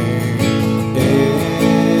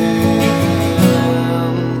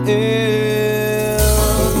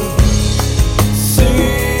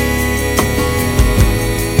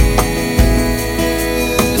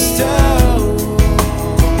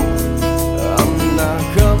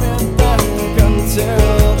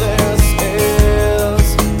until this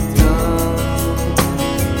is done.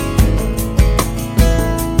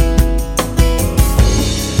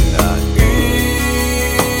 Not even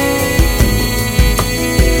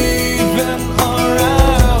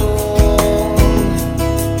around.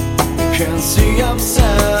 Can't see I'm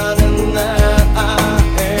sad and that I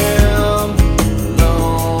am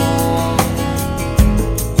alone.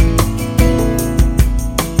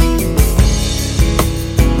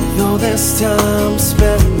 Though this time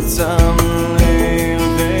spent I'm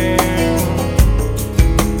leaving,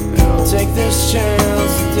 I'll take this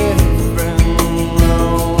chance, a different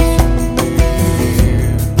road to be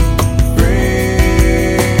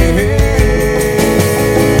free.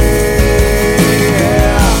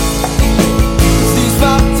 Yeah. 'Cause these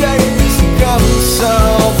 5 days go so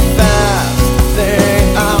fast, I think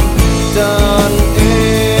I'm done.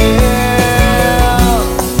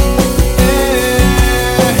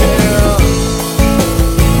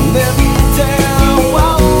 Living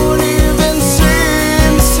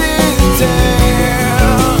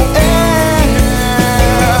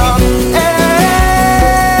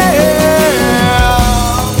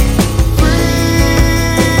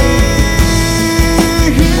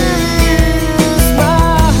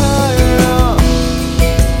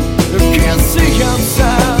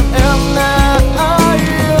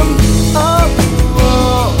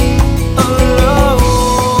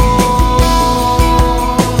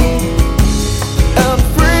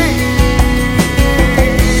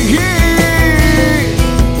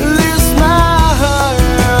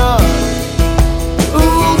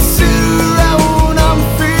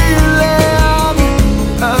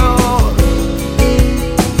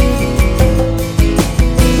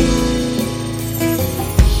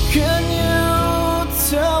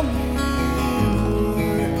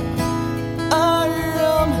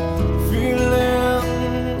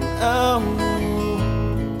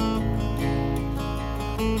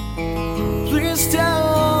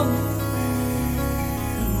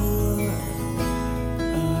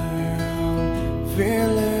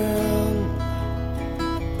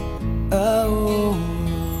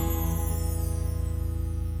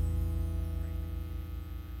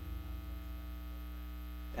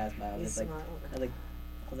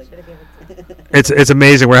It's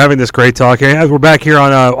amazing. We're having this great talk here. We're back here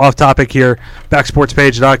on Off Topic here,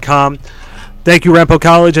 backsportspage.com. Thank you, Rampo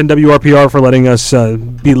College and WRPR, for letting us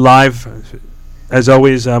be live. As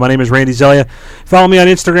always, my name is Randy Zelia. Follow me on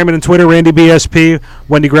Instagram and on Twitter, RandyBSP.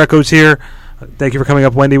 Wendy Greco's here. Thank you for coming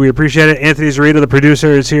up, Wendy. We appreciate it. Anthony Zarita, the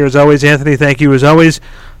producer, is here as always. Anthony, thank you as always.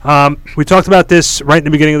 We talked about this right in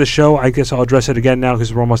the beginning of the show. I guess I'll address it again now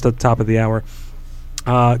because we're almost at the top of the hour.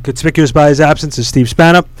 Conspicuous by his absence is Steve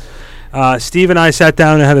Spanup. Steve and I sat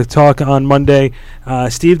down and had a talk on Monday.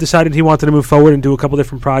 Steve decided he wanted to move forward and do a couple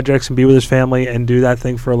different projects and be with his family and do that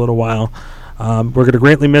thing for a little while. We're going to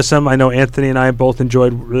greatly miss him. I know Anthony and I both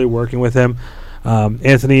enjoyed really working with him.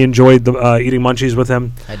 Anthony enjoyed the eating munchies with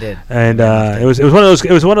him. I did. And it was one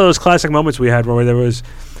of those classic moments we had where there was,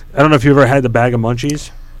 I don't know if you ever had the bag of munchies.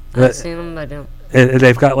 I've seen them, I don't. And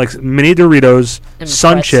they've got like mini Doritos, And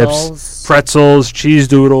Sun pretzels. Chips, pretzels, cheese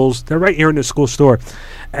doodles. They're right here in the school store.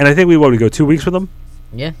 And I think we go 2 weeks with them.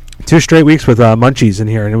 Yeah. 2 straight weeks with munchies in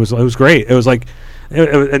here, and it was great. It was like,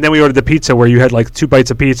 and then we ordered the pizza where you had like 2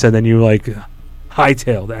 bites of pizza, and then you like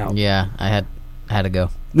hightailed out. Yeah, I had to go.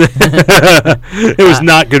 It was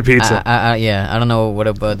not good pizza. I don't know what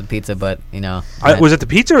about the pizza, but Was it the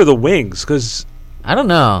pizza or the wings? Because I don't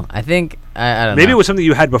know. I think I don't know. maybe it was something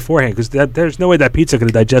you had beforehand. Because there's no way that pizza could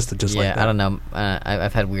have digested just like that. I don't know.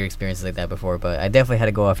 I've had weird experiences like that before, but I definitely had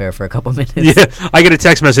to go off air for a couple minutes. Yeah, I get a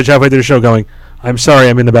text message halfway through the show going, "I'm sorry,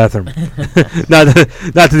 I'm in the bathroom."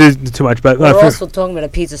 not to do too much, but We're also talking about a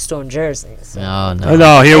pizza store in Jersey. So.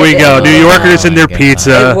 No, here we go. New Yorkers and their God.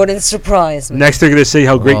 pizza. It wouldn't surprise me. Next, they're going to see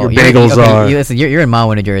how great Well, your bagels are. Listen, you're in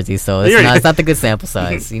Mahwah, New Jersey, so it's not the good sample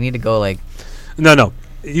size. You need to go like. No.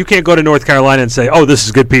 You can't go to North Carolina and say, "Oh, this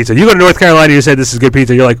is good pizza." You go to North Carolina, and you say, "This is good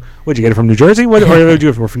pizza." You're like, "What'd you get it from New Jersey? Or did you get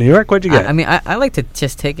it from New York? What'd you get?" I mean, I like to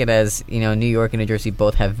just take it as New York and New Jersey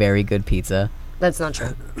both have very good pizza. That's not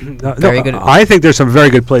true. Very good. I think there's some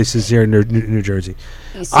very good places here in New Jersey.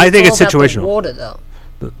 You see, I think it's all about the situational. water, though.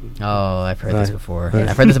 Oh, I've heard this before.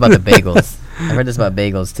 I've heard this about the bagels. I've heard this about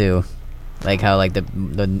bagels too, like how like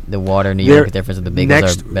the water in New York is different, and the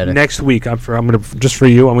bagels are better. Next week, I'm gonna just for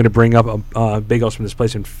you. I'm gonna bring up bagels from this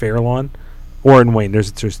place in Fairlawn or in Wayne.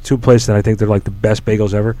 There's 2 places that I think they're like the best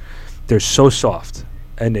bagels ever. They're so soft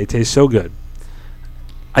and they taste so good.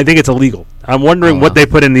 I think it's illegal. I'm wondering what they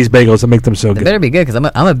put in these bagels to make them so They good. better be good because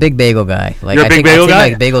I'm a big bagel guy. Like You're a big bagel guy?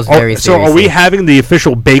 Like bagels very So are we seriously. having the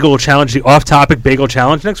official bagel challenge, the off-topic bagel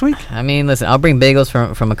challenge next week? I mean, listen, I'll bring bagels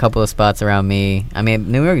from a couple of spots around me. I mean,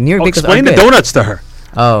 New York bagels Explain are the good. donuts to her.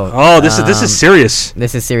 Oh, this is serious.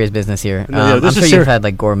 This is serious business here. No, this I'm is sure you've had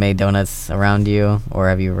like gourmet donuts around you, or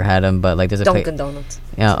have you ever had them? But like, there's a Dunkin' Donuts.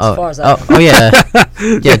 Yeah. As far as I know. Oh yeah.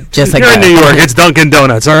 Yeah. Just like You're in that. New York. It's Dunkin'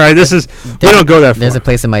 Donuts. All right. We don't go that far. There's a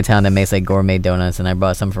place in my town that makes like gourmet donuts, and I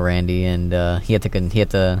brought some for Randy, and he had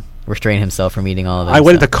to restrain himself from eating all of them. I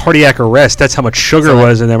went into cardiac arrest. That's how much sugar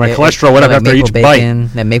was in there. My cholesterol went up after each bite.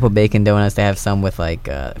 That maple bacon donuts, they have some with like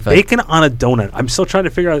bacon on a donut. I'm still trying to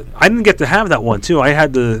figure out. I didn't get to have that one too. I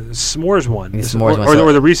had the s'mores one,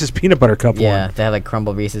 or the Reese's peanut butter cup one. Yeah, they have like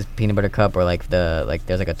crumbled Reese's peanut butter cup, or like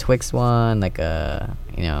there's like a Twix one, like a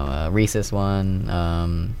a Reese's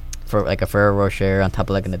one, for like a Ferrero Rocher on top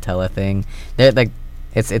of like a Nutella thing. They're like.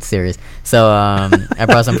 It's serious. So I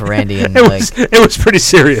brought some for Randy, and it was pretty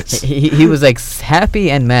serious. He was like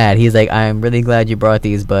happy and mad. He's like, "I'm really glad you brought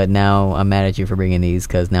these, but now I'm mad at you for bringing these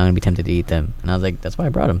because now I'm gonna be tempted to eat them." And I was like, "That's why I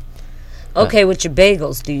brought them." Okay, with your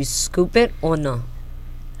bagels, do you scoop it or no?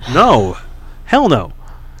 No, hell no.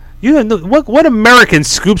 What American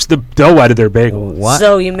scoops the dough out of their bagel? What?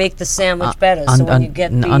 So you make the sandwich better. So when you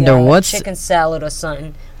get under the what chicken salad or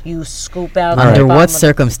something, you scoop out. Under the bottom what of the-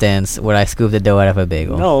 circumstance would I scoop the dough out of a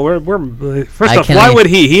bagel? No, we're first I off. can Why only- would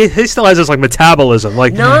he? He still has this like metabolism.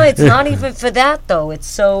 Like No, it's not even for that though. It's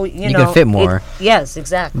so you know. can fit more. Yes,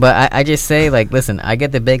 exactly. But I just say like, listen, I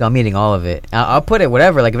get the bagel, I'm eating all of it. I'll put it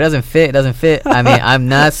whatever. Like if it doesn't fit, it doesn't fit. I mean, I'm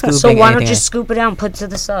not scooping. So why don't anything you else. scoop it out and put it to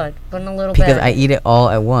the side? Put in a little Because bag. I eat it all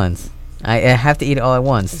at once. I have to eat it all at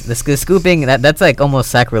once. The scooping that's like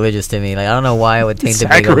almost sacrilegious to me. Like I don't know why I would taint the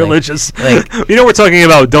bagel. sacrilegious. Like, We're talking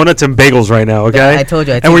about donuts and bagels right now. Okay, I told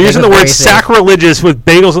you. I and we're take using the bagels word very seriously. sacrilegious with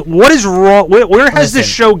bagels. What is wrong? Where has this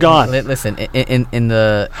Listen, show gone? Listen, in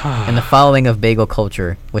the following of bagel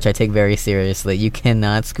culture, which I take very seriously, you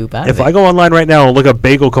cannot scoop out If of it. I go online right now and look up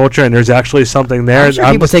bagel culture and there's actually something there, I'm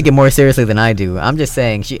sure people take it more seriously than I do. I'm just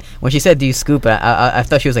saying. When she said, "Do you scoop?" I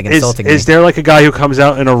thought she was like insulting me. is there like a guy who comes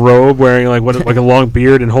out in a robe wearing like a long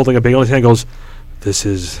beard and holding a bagel in his hand and goes, "This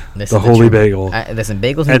is the holy bagel," Listen,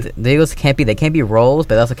 bagels can't be rolls,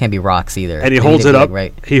 but they also can't be rocks either. and he They holds need it to be, up. like,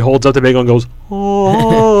 right. He holds up the bagel and goes,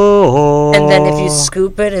 "Oh," and then if you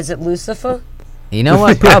scoop it, is it Lucifer? You know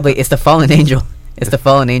what? Probably it's the fallen angel. It's the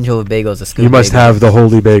fallen angel of bagels. The scoop. You must bagel. have the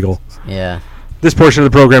holy bagel. Yeah. This portion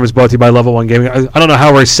of the program is brought to you by Level 1 Gaming. I don't know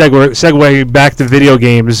how we're segue back to video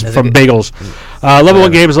games That's from okay. bagels. Level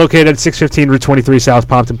 1 Games is located at 615 Route 23 South,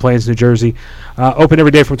 Pompton Plains, New Jersey. Open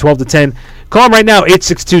every day from 12 to 10. Call them right now,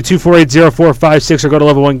 862-248-0456, or go to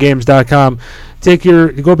level1games.com.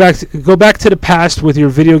 Go back to the past with your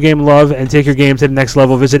video game love and take your game to the next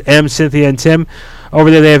level. Visit M, Cynthia, and Tim. Over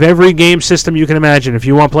there, they have every game system you can imagine. If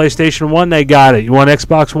you want PlayStation 1, they got it. You want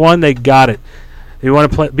Xbox One, they got it. If you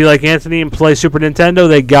want to be like Anthony and play Super Nintendo,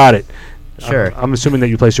 they got it. Sure. I'm assuming that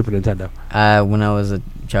you play Super Nintendo. When I was a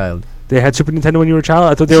child. They had Super Nintendo when you were a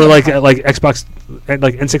child? I thought they were like Xbox,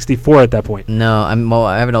 like N64 at that point. No,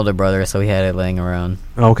 I have an older brother, so he had it laying around.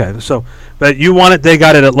 Okay, so but you want it? They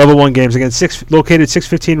got it at Level 1 Games. Again, located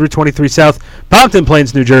 615 Route 23 South, Pompton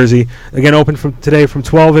Plains, New Jersey. Again, open from today from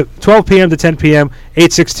 12 p.m. to 10 p.m.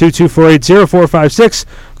 862-248-0456.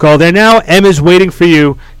 Call there now. M is waiting for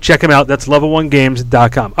you. Check them out. That's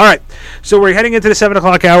level1games.com. All right, so we're heading into the 7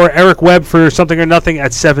 o'clock hour. Eric Webb for Something or Nothing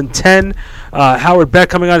at 7:10. Howard Beck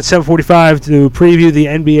coming on at 7:45 to preview the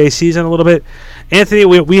NBA season a little bit. Anthony,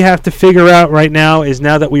 we have to figure out right now is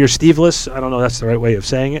now that we are Steveless. I don't know if that's the right way of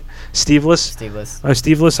saying it. Steveless.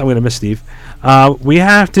 Steveless. I'm going to miss Steve. We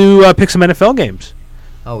have to pick some NFL games.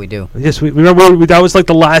 Oh, we do. Yes, we remember that was like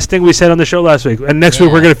the last thing we said on the show last week. And next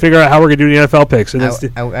week we're going to figure out how we're going to do the NFL picks. And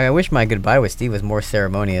I wish my goodbye with Steve was more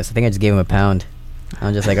ceremonious. I think I just gave him a pound.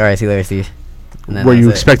 I'm just like, all right, see you later, Steve. Were you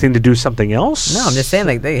expecting to do something else? No, I'm just saying,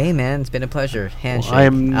 like, hey, man, it's been a pleasure. Handshake.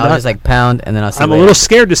 Well, I'll just, like, pound, and then I'll see you I'm later. a little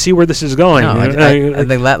scared to see where this is going. No,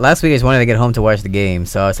 last week I just wanted to get home to watch the game,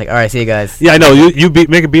 so I was like, all right, see you guys. Yeah, I know. You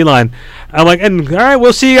make a beeline. I'm like, and all right,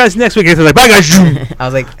 we'll see you guys next week. And they're like, bye, guys. I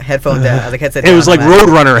was like, headphone down. I was like, headset down. It was like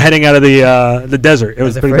Roadrunner heading out of the desert. It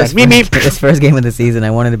was pretty bad. Meep. This first game of the season, I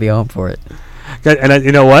wanted to be home for it. And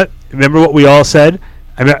you know what? Remember what we all said?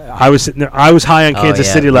 I mean, I was sitting there. I was high on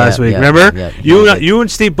Kansas City last week. Remember? You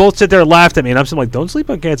and Steve both sit there and laughed at me, and I'm like, "Don't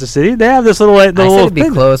sleep on Kansas City. They have this little." I said it'd be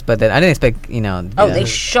close, but then I didn't expect, they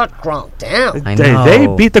shut Gronk down. I know. They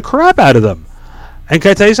beat the crap out of them. And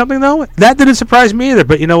can I tell you something though? That didn't surprise me either.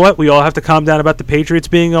 But you know what? We all have to calm down about the Patriots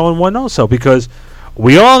being 0-1 also, because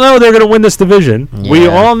we all know they're going to win this division. Yeah. We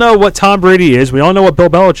all know what Tom Brady is. We all know what Bill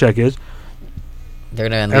Belichick is. They're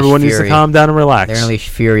gonna unleash Everyone fury. needs to calm down and relax. They're gonna unleash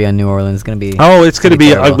fury on New Orleans. It's gonna be. Oh, it's gonna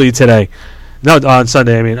be terrible. ugly today. No, on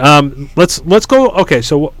Sunday. I mean, let's go. Okay,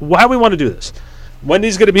 so how do we want to do this?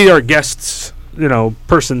 Wendy's gonna be our guest,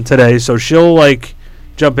 person today. So she'll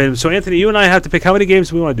jump in. So Anthony, you and I have to pick how many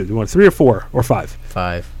games do we want to do. Do we want 3 or 4 or 5?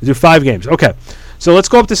 5. We'll do 5 games. Okay. So let's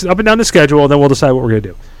go up and down the schedule, and then we'll decide what we're gonna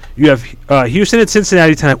do. You have Houston and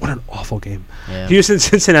Cincinnati tonight. What an awful game. Yeah. Houston,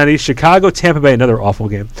 Cincinnati, Chicago, Tampa Bay, another awful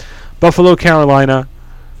game. Buffalo, Carolina,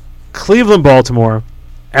 Cleveland, Baltimore,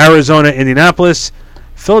 Arizona, Indianapolis,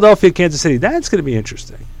 Philadelphia, Kansas City. That's going to be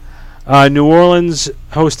interesting. New Orleans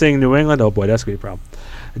hosting New England. Oh boy, that's going to be a problem.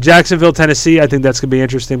 Jacksonville, Tennessee. I think that's going to be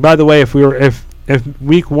interesting. By the way, if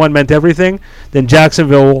week 1 meant everything, then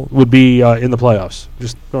Jacksonville would be in the playoffs.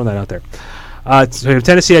 Just throwing that out there. So we have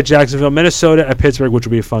Tennessee at Jacksonville, Minnesota at Pittsburgh, which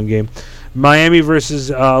will be a fun game. Miami versus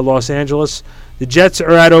Los Angeles. The Jets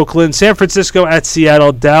are at Oakland. San Francisco at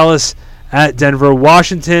Seattle. Dallas at Denver.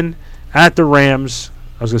 Washington at the Rams.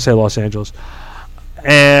 I was going to say Los Angeles.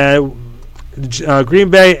 And Green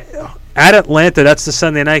Bay at Atlanta. That's the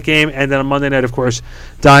Sunday night game. And then on Monday night, of course,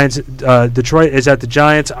 Detroit is at the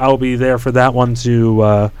Giants. I'll be there for that one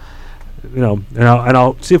to, and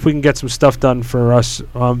I'll see if we can get some stuff done for us.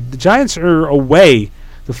 The Giants are away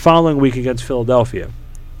the following week against Philadelphia.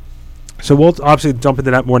 So we'll obviously jump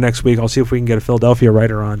into that more next week. I'll see if we can get a Philadelphia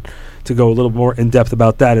writer on to go a little more in depth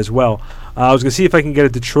about that as well. I was going to see if I can get a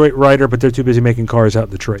Detroit writer, but they're too busy making cars out in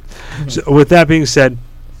Detroit. Mm-hmm. So with that being said,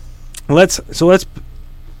 let's. Do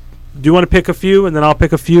you want to pick a few and then I'll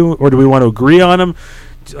pick a few, or do we want to agree on them?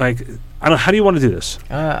 I don't know. How do you want to do this?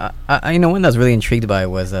 One that I was really intrigued by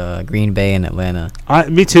was Green Bay and Atlanta.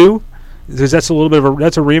 Me too, because that's a little bit of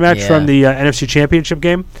that's a rematch from the NFC Championship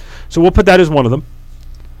game. So we'll put that as one of them.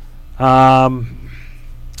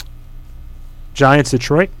 Giants,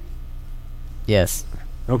 Detroit. Yes.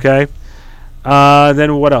 Okay.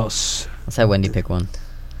 Then what else? Let's have Wendy pick one.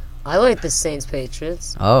 I like the Saints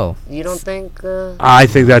Patriots. Oh. You don't think? I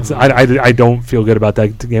think that's. I don't feel good about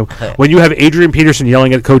that game. When you have Adrian Peterson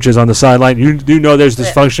yelling at coaches on the sideline, you do know there's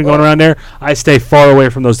dysfunction going around there. I stay far away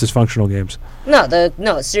from those dysfunctional games.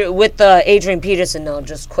 With Adrian Peterson, no,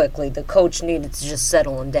 just quickly, the coach needed to just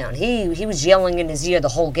settle him down. He was yelling in his ear the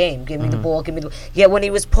whole game, "Give me the ball, give me the ball." Yet when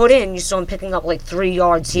he was put in, you saw him picking up like 3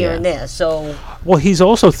 yards here and there. So Well, he's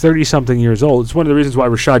also 30-something years old. It's one of the reasons why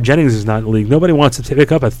Rashad Jennings is not in the league. Nobody wants to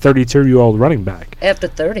pick up a 32-year-old running back. after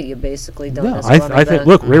 30, you're basically done. No, as a running I think. back.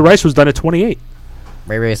 Look, Ray Rice was done at 28.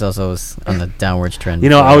 Ray Rice also was on the downwards trend. You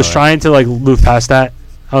know, I was before, trying to move past that.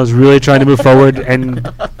 I was really trying to move forward, and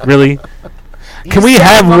really, can we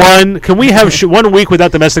have one? Can we have 1 week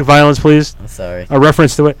without domestic violence, please? I'm sorry. A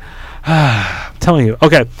reference to it. I'm telling you.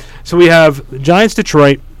 Okay, so we have Giants,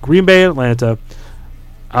 Detroit, Green Bay, Atlanta.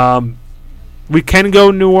 We can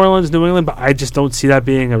go New Orleans, New England, but I just don't see that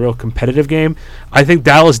being a real competitive game. I think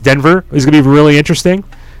Dallas, Denver is going to be really interesting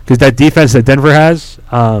because that defense that Denver has,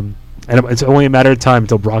 and it's only a matter of time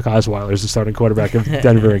until Brock Osweiler is the starting quarterback of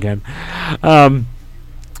Denver again.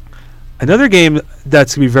 Another game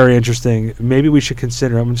that's going to be very interesting, maybe we should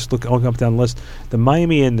consider, I'm just looking up down the list, the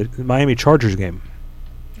Miami Chargers game.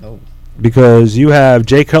 Oh. Because you have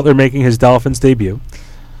Jay Cutler making his Dolphins debut,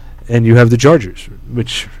 and you have the Chargers,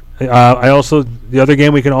 which the other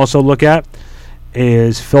game we can also look at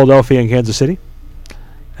is Philadelphia and Kansas City.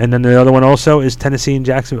 And then the other one also is Tennessee and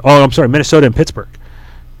Jacksonville. Oh, I'm sorry, Minnesota and Pittsburgh.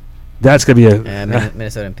 That's going to be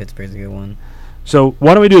Minnesota and Pittsburgh is a good one. So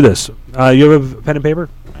why don't we do this? You have a pen and paper?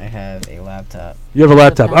 I have a laptop. You have a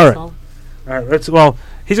laptop. All right. All right.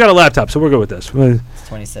 He's got a laptop, so we're good with this. It's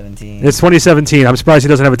 2017. It's 2017. I'm surprised he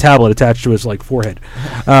doesn't have a tablet attached to his forehead.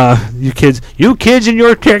 You kids and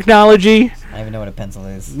your technology. I don't even know what a pencil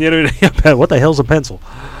is. What the hell's a pencil?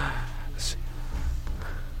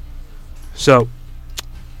 So,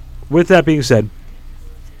 with that being said,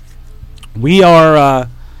 we are.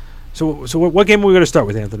 So what game are we going to start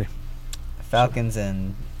with, Anthony? Falcons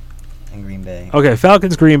and Green Bay. Okay,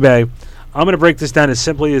 Falcons, Green Bay. I'm going to break this down as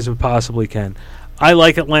simply as we possibly can. I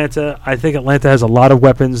like Atlanta. I think Atlanta has a lot of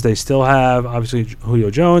weapons. They still have, obviously,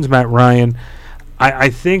 Julio Jones, Matt Ryan. I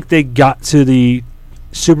think they got to the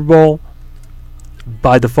Super Bowl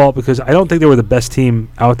by default because I don't think they were the best team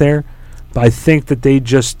out there, but I think that they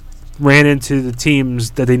just ran into the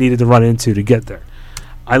teams that they needed to run into to get there.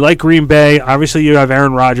 I like Green Bay. Obviously, you have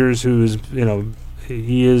Aaron Rodgers, who's,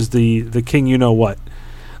 he is the king you-know-what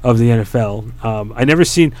of the NFL.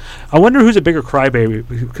 I wonder who's a bigger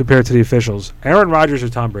crybaby compared to the officials, Aaron Rodgers or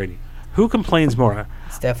Tom Brady? Who complains more?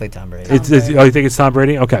 It's definitely Tom Brady. Oh, you think it's Tom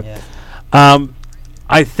Brady? Okay. Yeah.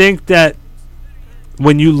 I think that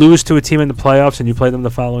when you lose to a team in the playoffs and you play them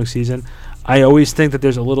the following season, I always think that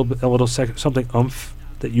there's something oomph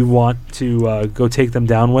that you want to go take them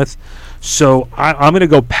down with. So I'm going to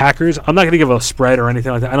go Packers. I'm not going to give a spread or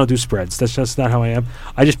anything like that. I don't do spreads. That's just not how I am.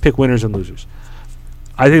 I just pick winners and losers.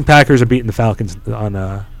 I think Packers are beating the Falcons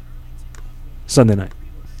on Sunday night.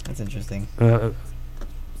 That's interesting. I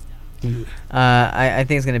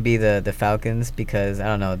think it's going to be the Falcons because, I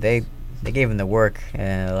don't know, they gave them the work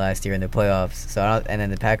last year in the playoffs. And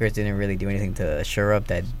then the Packers didn't really do anything to shore up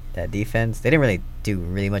that defense. They didn't really do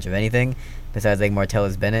much of anything besides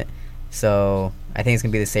Martellus Bennett. So I think it's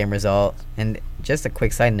going to be the same result. And just a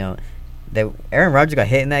quick side note, that Aaron Rodgers got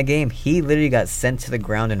hit in that game. He literally got sent to the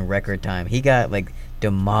ground in record time. He got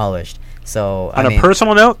demolished. So on a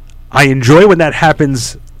personal note, I enjoy when that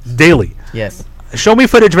happens daily. Yes. Show me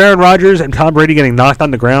footage of Aaron Rodgers and Tom Brady getting knocked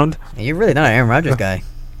on the ground. You're really not an Aaron Rodgers guy.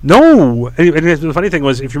 No. And the funny thing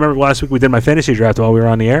was, if you remember last week we did my fantasy draft while we were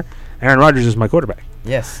on the air, Aaron Rodgers is my quarterback.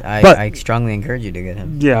 Yes. I strongly encourage you to get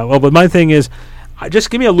him. Yeah. Well, but my thing is,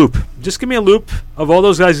 just give me a loop. Just give me a loop of all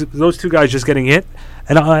those guys, those two guys just getting hit,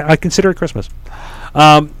 and I consider it Christmas.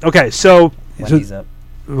 Okay, so Wendy's up.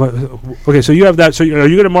 Okay, so you have that. So are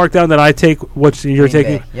you going to mark down that I take what you're Green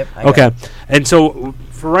taking? Bay. Yep. Okay, and so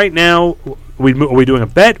for right now, are we doing a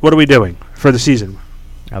bet? What are we doing for the season?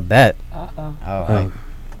 A bet. Uh-oh.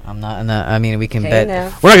 I'm not. I mean, we can Okay, bet.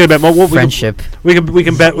 now. We're not going to bet. Friendship. We can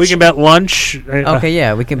bet lunch. Okay,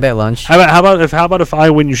 yeah, we can bet lunch. How about if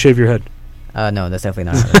I win, you shave your head? No, that's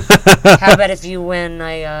definitely not happening. How about if you win,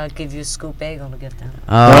 I give you a scoop bagel to get down?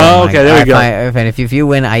 Oh, okay, there we go. If you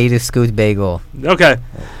win, I eat a scoot bagel. Okay.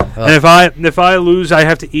 And if I lose, I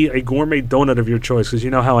have to eat a gourmet donut of your choice because you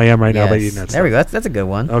know how I am right now by eating that stuff. There we go. That's a good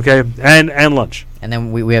one. Okay, and lunch. And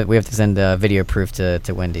then we have to send video proof to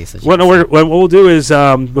Wendy. So what we'll do is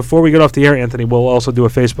before we get off the air, Anthony, we'll also do a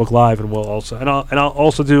Facebook Live, and I'll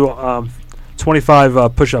also do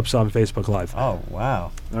 25 push-ups on Facebook Live. Oh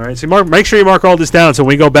wow! All right, so make sure you mark all this down so when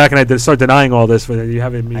we go back and I start denying all this, you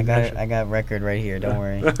have it. I got record right here. Don't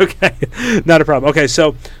worry. Okay, not a problem. Okay,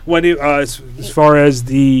 so when you as far as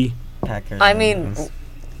the Packers, I mean,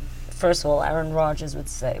 first of all, Aaron Rodgers would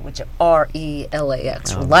say, which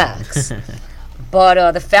RELAX, relax.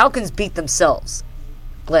 But the Falcons beat themselves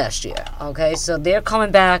last year. Okay, so they're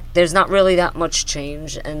coming back. There's not really that much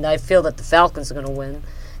change, and I feel that the Falcons are going to win.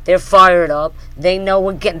 They're fired up. They know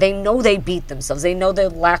again. They know they beat themselves. They know they're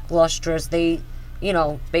lacklustrous. They,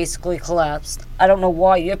 basically collapsed. I don't know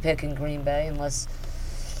why you're picking Green Bay unless.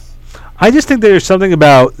 I just think there's something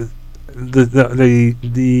about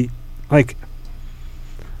the like.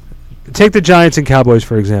 Take the Giants and Cowboys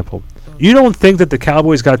for example. You don't think that the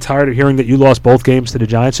Cowboys got tired of hearing that you lost both games to the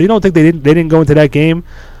Giants? So you don't think they didn't go into that game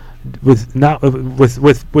with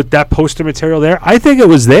that poster material there? I think it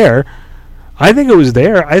was there. I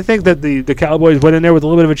think that the Cowboys went in there with a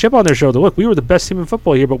little bit of a chip on their shoulder. Look, we were the best team in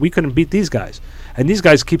football here, but we couldn't beat these guys. And these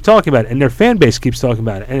guys keep talking about it, and their fan base keeps talking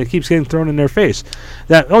about it, and it keeps getting thrown in their face.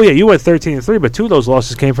 That, oh, yeah, you went 13-3, but 2 of those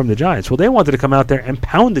losses came from the Giants. Well, they wanted to come out there and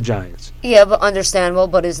pound the Giants. Yeah, but understandable,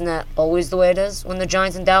 but isn't that always the way it is when the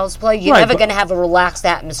Giants and Dallas play? You're never going to have a relaxed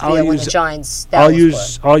atmosphere when the Giants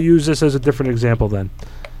Dallas play. I'll use this as a different example then.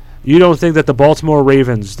 You don't think that the Baltimore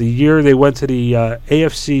Ravens, the year they went to the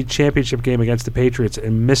AFC Championship game against the Patriots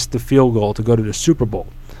and missed the field goal to go to the Super Bowl,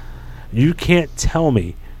 you can't tell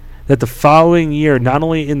me that the following year, not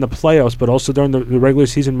only in the playoffs but also during the regular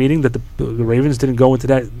season meeting, that the Ravens didn't go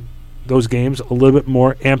into those games a little bit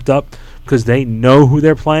more amped up because they know who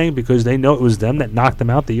they're playing, because they know it was them that knocked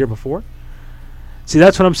them out the year before? See,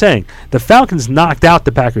 that's what I'm saying. The Falcons knocked out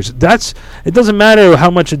the Packers. It doesn't matter how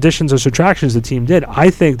much additions or subtractions the team did. I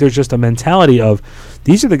think there's just a mentality of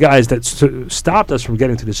these are the guys that stopped us from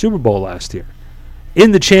getting to the Super Bowl last year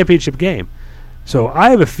in the championship game. So I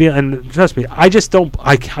have a feeling, and trust me, I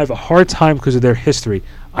have a hard time because of their history.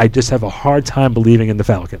 I just have a hard time believing in the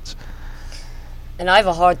Falcons. And I have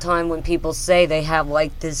a hard time when people say they have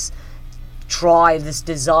like this drive, this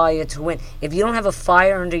desire to win. If you don't have a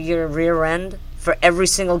fire under your rear end for every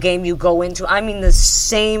single game you go into, I mean the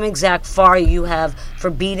same exact fire you have for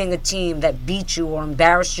beating a team that beat you or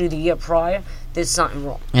embarrassed you the year prior, there's something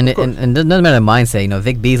wrong. And it doesn't matter the mindset.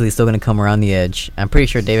 Vic Beasley's still going to come around the edge. I'm pretty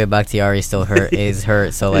sure David Bakhtiari is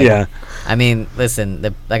hurt. So yeah. I mean, listen,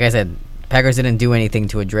 like I said, Packers didn't do anything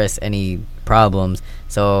to address any problems.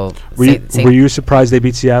 So were you surprised they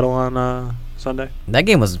beat Seattle on Sunday? That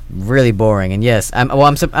game was really boring, and yes, I'm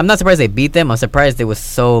not surprised they beat them. I'm surprised it was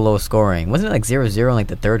so low scoring. Wasn't it like 0-0 in like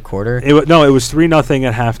the third quarter? It was 3-0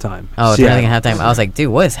 at halftime. Oh, 3-0 at halftime. I was like,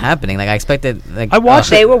 dude, what is happening? Like I expected. Like I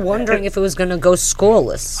watched. They were wondering if it was going to go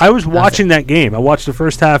scoreless. I was watching that game. I watched the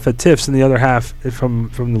first half at Tiff's and the other half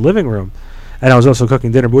from the living room, and I was also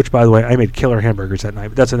cooking dinner. Which, by the way, I made killer hamburgers that night.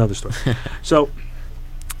 But that's another story. So,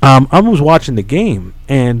 I was watching the game,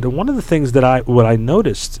 and one of the things that I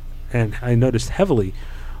noticed. And I noticed heavily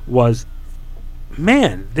was,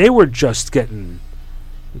 man, they were just getting.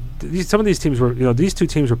 Some of these teams were, these two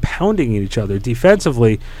teams were pounding at each other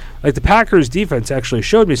defensively. Like the Packers' defense actually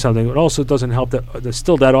showed me something. It also doesn't help that there's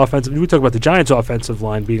still that offensive. We talk about the Giants' offensive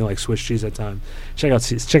line being like Swiss cheese at times. Check out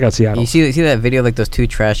Seattle. You see that video, like those 2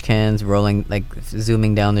 trash cans rolling, like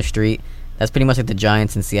zooming down the street. That's pretty much like the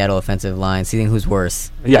Giants and Seattle offensive line. Seeing who's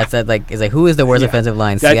worse. Yeah. It's like who is the worst offensive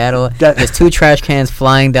line? Seattle. There's 2 trash cans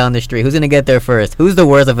flying down the street. Who's gonna get there first? Who's the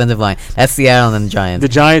worst offensive line? That's Seattle and the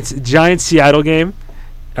Giants. The Giants Seattle game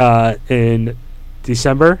in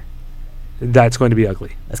December. That's going to be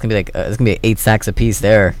ugly. That's gonna be like it's gonna be 8 sacks apiece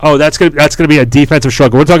there. Oh, that's gonna be a defensive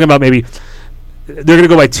struggle. We're talking about maybe. They're going to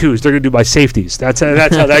go by 2s. They're going to do by safeties. That's how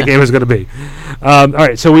that game is going to be. All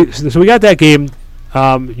right, so we got that game.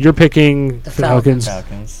 You're picking the Falcons.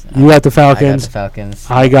 You got the Falcons. I got the Falcons.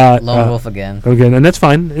 I got Lone Wolf again. Again, and that's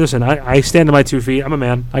fine. Listen, I stand on my 2 feet. I'm a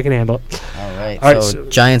man. I can handle it. All right. So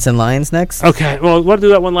Giants and Lions next. Okay. Well, we'll do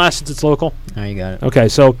that one last since it's local. Oh, you got it. Okay.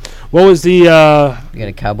 So, what was the? You got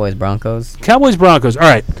a Cowboys Broncos. Cowboys Broncos. All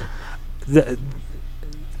right.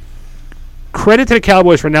 Credit to the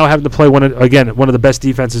Cowboys for now having to play one of the best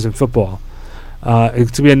defenses in football.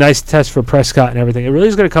 It's to be a nice test for Prescott and everything. It really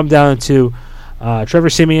is going to come down to Trevor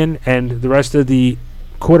Siemian and the rest of the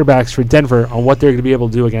quarterbacks for Denver on what they're going to be able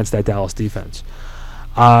to do against that Dallas defense.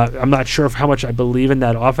 I'm not sure of how much I believe in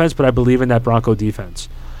that offense, but I believe in that Bronco defense.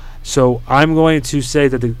 So I'm going to say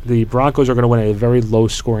that the Broncos are going to win a very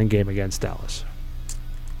low-scoring game against Dallas.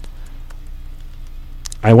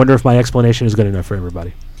 I wonder if my explanation is good enough for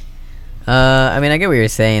everybody. I mean, I get what you're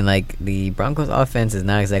saying. Like, the Broncos' offense is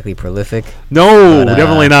not exactly prolific. No,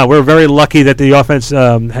 definitely not. We're very lucky that the offense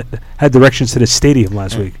had directions to the stadium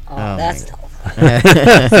last week. Oh, that's tough.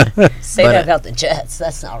 Say that about the Jets.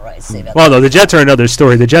 That's not right. No, the Jets are another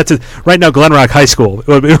story. The Jets, right now, Glen Rock High School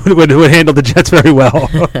would handle the Jets very well,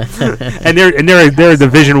 and they're a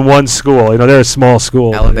Division I school. They're a small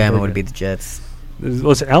school. Alabama would beat the Jets.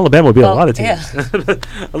 Listen, Alabama would be a lot of teams.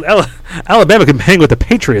 Alabama can hang with the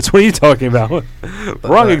Patriots. What are you talking about?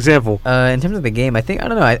 Wrong example. In terms of the game, I think I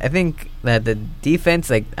don't know. I think that the defense,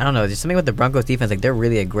 like I don't know, there's something with the Broncos defense. Like they're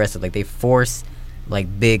really aggressive. Like they force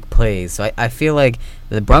like big plays. So I feel like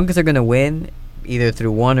the Broncos are gonna win either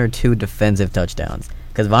through 1 or 2 defensive touchdowns.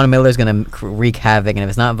 Because Von Miller's going to wreak havoc, and if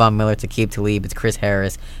it's not Von Miller to keep Talib, it's Chris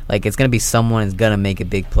Harris. Like, it's going to be someone who's going to make a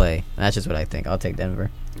big play. That's just what I think. I'll take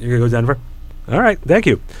Denver. You're going to go Denver? All right, thank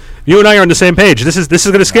you. You and I are on the same page. This is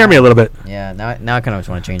going to scare me a little bit. Yeah, now I kind of just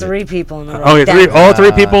want to change 3 people in the room. Oh, yeah, all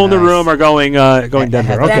 3 people in the nice. room are going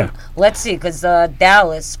Denver. Okay. Then, let's see, because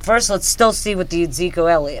Dallas, first let's still see with the Ezekiel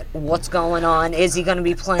Elliott. What's going on? Is he going to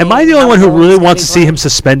be playing? Am I the only one who really wants to see him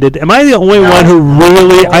suspended? Am I the only one who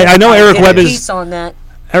really... I know Eric Webb is... Piece on that.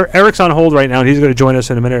 Eric's on hold right now, and he's going to join us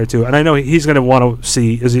in a minute or two. And I know he's going to want to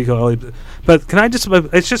see Ezekiel Elliott. But can I just...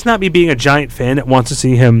 It's just not me being a giant fan that wants to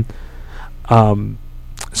see him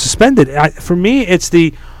suspended. For me, it's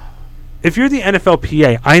the... If you're the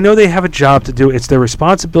NFLPA, I know they have a job to do. It's their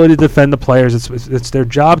responsibility to defend the players. It's their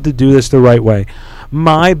job to do this the right way.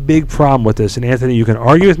 My big problem with this, and Anthony, you can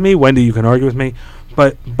argue with me, Wendy, you can argue with me,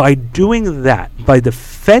 but by doing that, by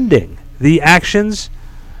defending the actions...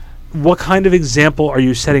 What kind of example are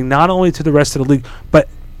you setting not only to the rest of the league, but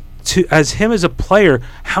to as him as a player?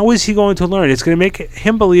 How is he going to learn? It's going to make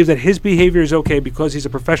him believe that his behavior is okay because he's a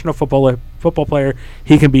professional football player.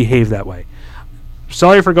 He can behave that way.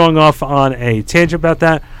 Sorry for going off on a tangent about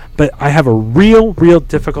that, but I have a real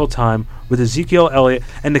difficult time with Ezekiel Elliott,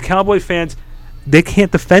 and the Cowboy fans, they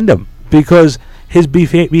can't defend him because his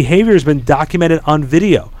behavior has been documented on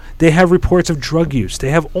video. They have reports of drug use.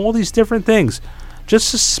 They have all these different things. Just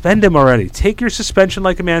suspend him already. Take your suspension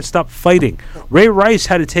like a man. Stop fighting. Ray Rice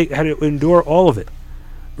had to endure all of it.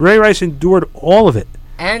 Ray Rice endured all of it.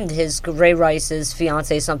 And Ray Rice's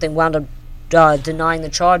fiance wound up denying the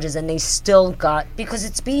charges, and they still got, because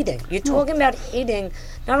it's beating. You're talking about hitting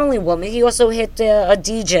not only a woman, he also hit a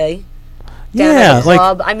DJ. Down at the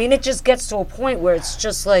club. I mean, it just gets to a point where it's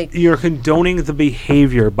just like you're condoning the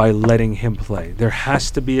behavior by letting him play. There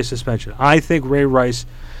has to be a suspension. I think Ray Rice,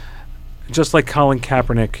 just like Colin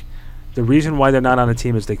Kaepernick, the reason why they're not on a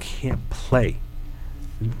team is they can't play.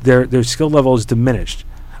 Their skill level is diminished.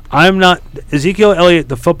 Ezekiel Elliott,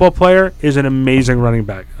 the football player, is an amazing running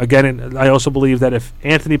back. Again, I also believe that if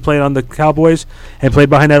Anthony played on the Cowboys and played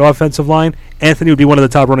behind that offensive line, Anthony would be one of the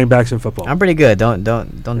top running backs in football. I'm pretty good. Don't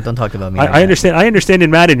talk about me. I understand. I understand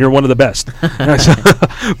in Madden you're one of the best.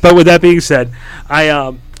 But with that being said,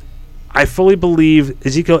 I fully believe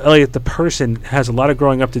Ezekiel Elliott, the person, has a lot of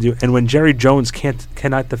growing up to do. And when Jerry Jones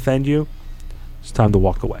cannot defend you, it's time to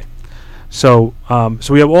walk away. So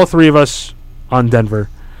we have all 3 of us on Denver.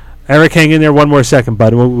 Eric, hang in there 1 more second,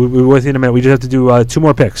 bud. We'll be with you in a minute. We just have to do 2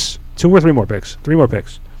 more picks. 2 or 3 more picks. 3 more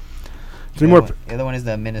picks. The other one is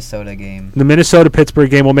the Minnesota game. The Minnesota-Pittsburgh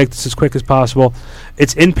game. We'll make this as quick as possible.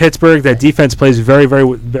 It's in Pittsburgh. That defense plays very,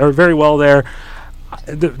 very, very, very well there.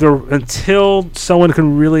 Until someone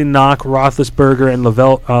can really knock Roethlisberger and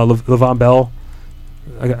Le'Veon Bell,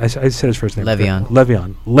 I said his first name.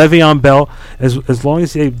 Le'Veon Bell. As long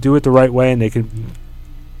as they do it the right way and they can,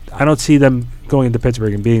 I don't see them going into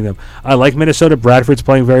Pittsburgh and beating them. I like Minnesota. Bradford's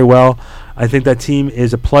playing very well. I think that team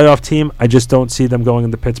is a playoff team. I just don't see them going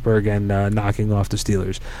into Pittsburgh and knocking off the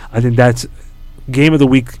Steelers. I think that's game of the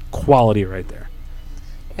week quality right there.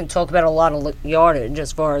 And talk about a lot of yardage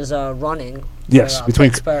as far as running. Yes,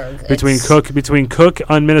 between Cook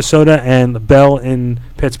on Minnesota and Bell in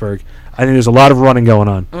Pittsburgh, I think there's a lot of running going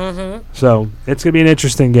on. Mm-hmm. So it's going to be an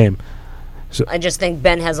interesting game. So I just think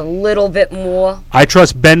Ben has a little bit more. I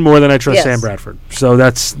trust Ben more than I trust Sam Bradford. So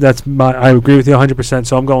that's my. I agree with you 100%.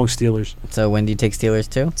 So I'm going Steelers. So when do you take Steelers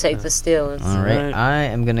too? Take the Steelers. All right. I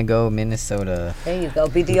am gonna go Minnesota. There you go.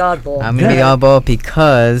 Be the oddball. I'm gonna be the oddball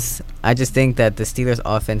because I just think that the Steelers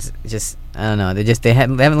offense I don't know. They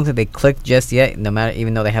haven't looked like they clicked just yet.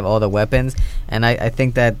 Even though they have all the weapons, and I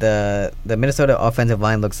think that the Minnesota offensive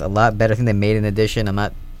line looks a lot better. I think they made an addition. I'm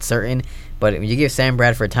not certain. But when you give Sam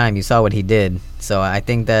Bradford time, you saw what he did. So I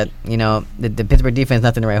think that, the Pittsburgh defense,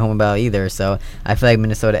 nothing to write home about either. So I feel like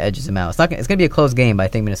Minnesota edges him out. It's going to be a close game, but I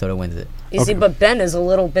think Minnesota wins it. You see, but Ben is a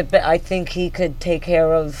little bit I think he could take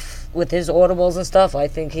care of, with his audibles and stuff, I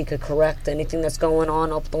think he could correct anything that's going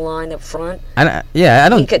on up the line up front. I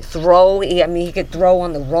don't... He could throw. He could throw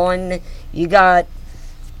on the run. You got...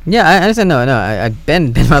 Yeah, I understand. No.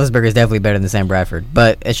 Ben Roethlisberger is definitely better than Sam Bradford.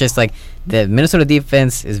 But it's just like the Minnesota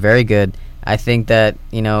defense is very good. I think that,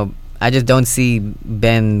 I just don't see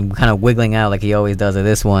Ben kind of wiggling out like he always does at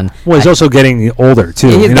this one. Well, he's also getting older too.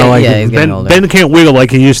 He's You know, getting- like yeah, he's getting older. Ben can't wiggle like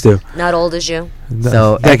he used to. Not old as you.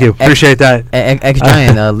 So, Thank you, appreciate that.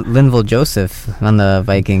 Ex-Giant Linval Joseph on the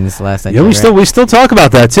Vikings last night. Yeah, we still talk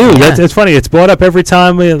about that too. Yeah. It's funny. It's brought up every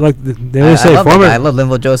time we they always say I former. love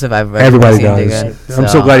Linval Joseph. Everybody seen the does. guy, I'm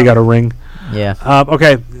so glad he got a ring. Yeah.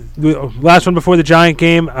 Okay, last one before the Giant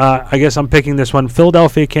game. I guess I'm picking this one.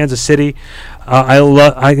 Philadelphia, Kansas City.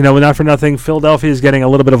 Not for nothing. Philadelphia is getting a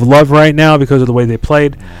little bit of love right now because of the way they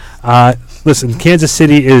played. Listen, Kansas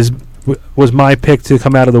City was my pick to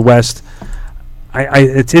come out of the West.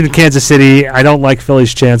 It's in Kansas City. I don't like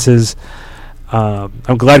Philly's chances.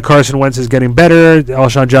 I'm glad Carson Wentz is getting better.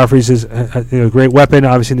 Alshon Jeffries is a great weapon.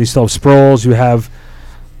 Obviously, you still have Sproles. You have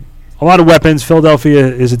a lot of weapons. Philadelphia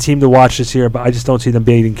is a team to watch this year, but I just don't see them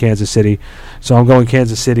beating Kansas City. So I'm going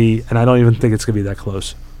Kansas City, and I don't even think it's going to be that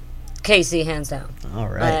close. KC, hands down. All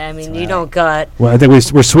right. I mean, you don't got. Well, I think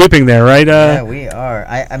we're sweeping there, right? Yeah, we are.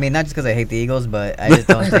 I mean, not just because I hate the Eagles, but I just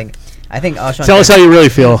don't think. I think Alshon. Tell us how you really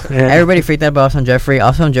feel. Yeah. Everybody freaked out about Alshon Jeffrey.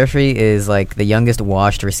 Alshon Jeffrey is like the youngest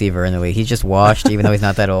washed receiver in the league. He's just washed, even though he's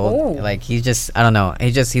not that old. Ooh. Like he's just, I don't know.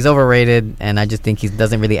 He's overrated, and I just think he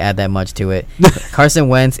doesn't really add that much to it. Carson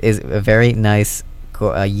Wentz is a very nice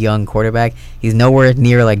young quarterback. He's nowhere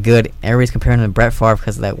near like good. Everybody's comparing him to Brett Favre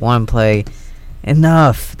because of that one play.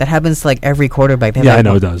 Enough. That happens to like every quarterback. They have Yeah, that I know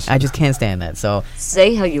one- it does. I just can't stand that. So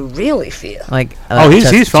Say how you really feel. like,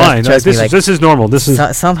 He's fine. Trust me, This is normal. This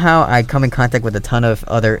is somehow I come in contact with a ton of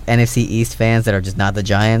other NFC East fans that are just not the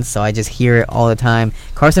Giants, so I just hear it all the time.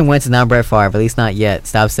 Carson Wentz is not Brett Favre, at least not yet.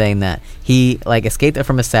 Stop saying that. He like escaped it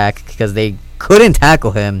from a sack because they couldn't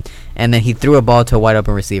tackle him, and then he threw a ball to a wide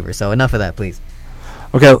open receiver. So enough of that, please.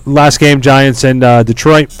 okay. Last game, Giants and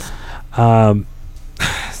Detroit.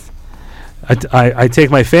 I take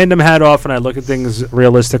my fandom hat off and I look at things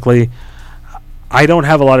realistically. I don't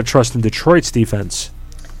have a lot of trust in Detroit's defense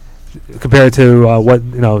compared to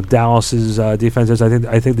what Dallas's defense is.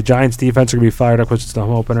 I think the Giants' defense are going to be fired up because it's the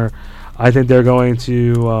home opener. I think they're going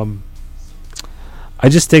to. I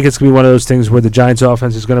just think it's going to be one of those things where the Giants'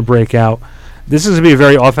 offense is going to break out. This is going to be a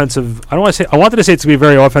very offensive. I wanted to say it's going to be a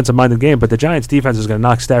very offensive-minded game, but the Giants' defense is going to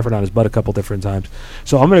knock Stafford on his butt a couple different times.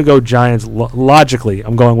 So I'm going to go Giants. Logically,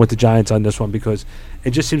 I'm going with the Giants on this one because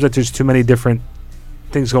it just seems like there's too many different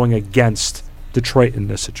things going against Detroit in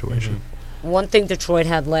this situation. One thing Detroit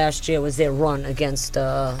had last year was their run against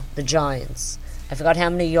the Giants. I forgot how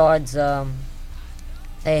many yards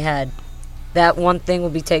they had. That one thing will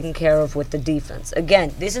be taken care of with the defense.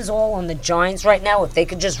 Again, this is all on the Giants right now. If they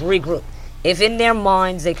could just regroup. If in their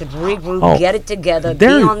minds they could regroup, get it together, be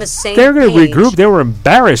on the same They're going to page. regroup. They were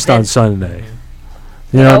embarrassed on Sunday.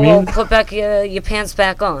 You know what I mean? Put back your pants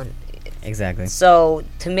back on. Exactly. So,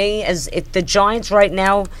 to me, as if the Giants right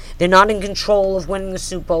now, they're not in control of winning the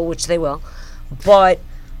Super Bowl, which they will. But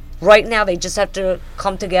right now, they just have to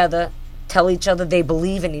come together, tell each other they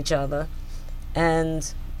believe in each other,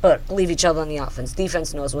 but leave each other on the offense.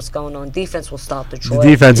 Defense knows what's going on. Defense will stop Detroit. The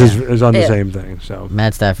defense is on the Yeah. same thing. So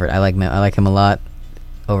Matt Stafford, I like him a lot.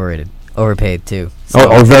 Overrated, overpaid too.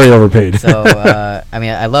 very overpaid. So I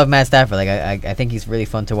mean, I love Matt Stafford. Like I think he's really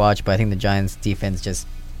fun to watch, but I think the Giants' defense just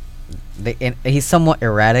he's somewhat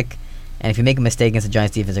erratic, and if you make a mistake against the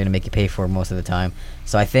Giants' defense, they're gonna make you pay for it most of the time.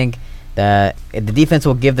 So I think that the defense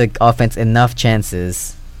will give the offense enough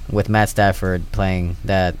chances with Matt Stafford playing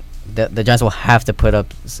that the Giants will have to put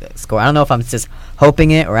up score. I don't know if I'm just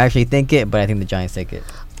hoping it or actually think it, but I think the Giants take it.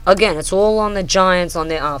 Again, it's all on the Giants on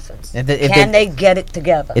their offense. If Can they get it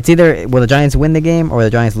together? It's either will the Giants win the game or the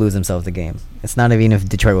Giants lose themselves the game. It's not even if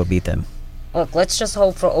Detroit will beat them. Look, let's just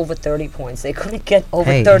hope for over 30 points. They couldn't get over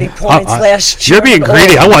Hey. 30 points last year. You're being at all.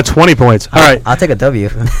 greedy. I want 20 points. All right. I'll take a W.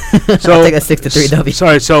 So I'll take a 6-3 W.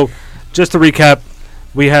 Sorry. So just to recap,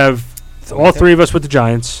 we have all three of us with the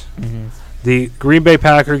Giants. Mm-hmm. The Green Bay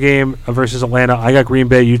Packer game versus Atlanta. I got Green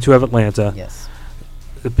Bay. You two have Atlanta. Yes.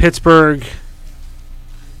 The Pittsburgh.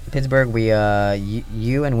 We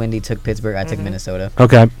you and Wendy took Pittsburgh. I took Minnesota.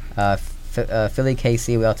 Okay. Philly,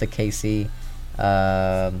 KC. We all took KC.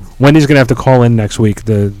 Wendy's gonna have to call in next week.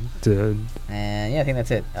 And yeah, I think that's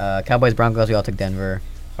it. Cowboys, Broncos. We all took Denver.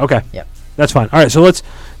 Okay. Yep. That's fine. All right. So let's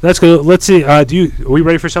go. Let's see. Are we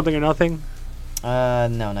ready for something or nothing? No,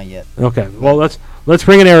 not yet. Okay. Well, let's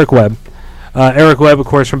bring in Eric Webb. Eric Webb, of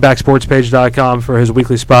course, from BackSportsPage.com for his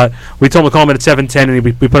weekly spot. We told him to call him at 7:10, and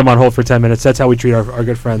we put him on hold for 10 minutes. That's how we treat our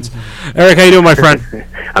good friends. Eric, how you doing, my friend?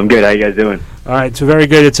 I'm good. How you guys doing? All right, so very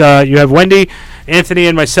good. It's you have Wendy, Anthony,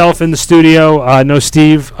 and myself in the studio. No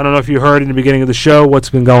Steve. I don't know if you heard in the beginning of the show what's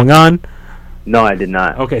been going on. No, I did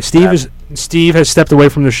not. Okay, Steve has stepped away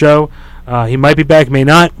from the show. He might be back, may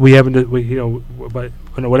not. We haven't, but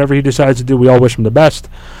whatever he decides to do, we all wish him the best.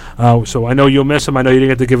 So I know you'll miss him. I know you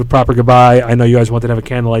didn't get to give a proper goodbye. I know you guys wanted to have a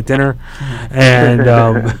candlelight dinner, and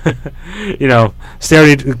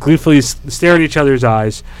gleefully stare at each other's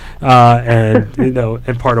eyes,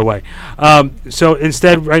 and part away. So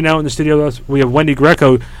instead, right now in the studio, we have Wendy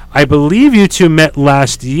Greco. I believe you two met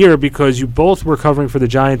last year because you both were covering for the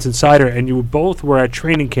Giants Insider, and you both were at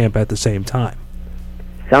training camp at the same time.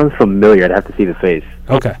 Sounds familiar. I'd have to see the face.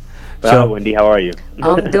 Okay. So, Wendy, how are you?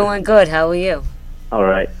 I'm doing good. How are you? All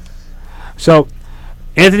right. So,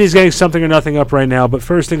 Anthony's getting something or nothing up right now, but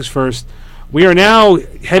first things first, we are now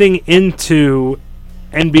heading into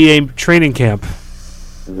NBA training camp.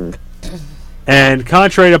 Mm-hmm. And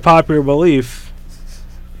contrary to popular belief,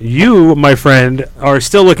 you, my friend, are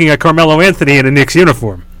still looking at Carmelo Anthony in a Knicks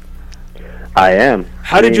uniform. I am.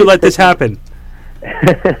 How did you let this happen?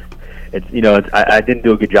 I didn't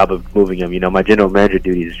do a good job of moving him. My general manager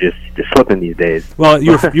duty is just slipping these days. Well,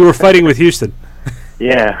 you were fighting with Houston.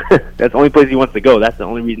 Yeah, that's the only place he wants to go. That's the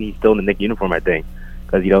only reason he's still in the Knicks uniform, I think.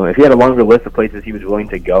 Because, if he had a longer list of places he was willing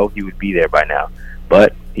to go, he would be there by now.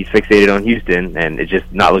 But he's fixated on Houston, and it's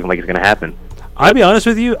just not looking like it's going to happen. I'll be honest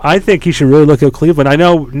with you. I think he should really look at Cleveland. I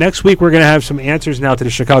know next week we're going to have some answers now to the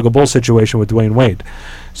Chicago Bulls situation with Dwayne Wade.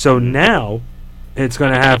 So now it's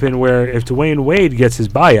going to happen where if Dwayne Wade gets his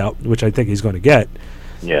buyout, which I think he's going to get,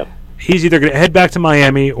 yeah, he's either going to head back to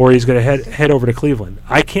Miami or he's going to head over to Cleveland.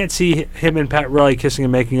 I can't see him and Pat Riley kissing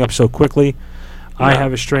and making up so quickly. No. I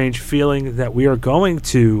have a strange feeling that we are going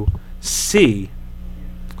to see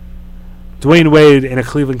Dwayne Wade in a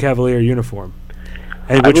Cleveland Cavalier uniform,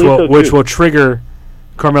 and which will trigger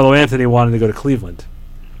Carmelo Anthony wanting to go to Cleveland.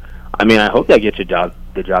 I mean, I hope that gets the job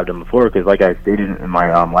done before, because like I stated in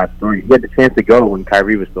my last story, he had the chance to go when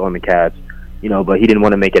Kyrie was still on the Cavs. But he didn't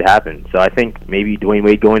want to make it happen. So I think maybe Dwayne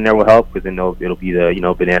Wade going there will help, because then it'll be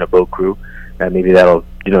the Banana Boat crew, and maybe that'll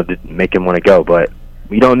make him want to go. But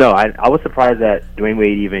we don't know. I was surprised that Dwayne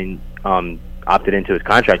Wade even opted into his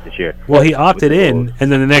contract this year. Well, he opted in,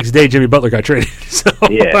 and then the next day Jimmy Butler got traded. So.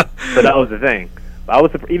 Yeah, so that was the thing.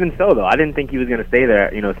 But even so though, I didn't think he was going to stay there.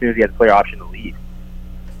 As soon as he had the player option to leave.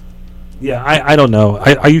 Yeah, I don't know.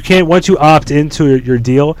 You can't, once you opt into your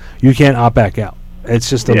deal, you can't opt back out. It's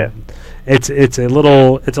just It's a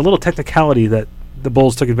little technicality that the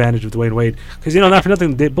Bulls took advantage of Dwayne Wade, because not for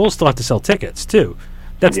nothing, the Bulls still have to sell tickets too.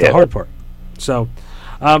 That's the hard part. So,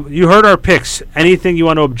 you heard our picks. Anything you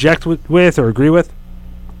want to object with or agree with?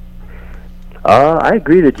 I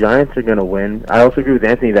agree the Giants are going to win. I also agree with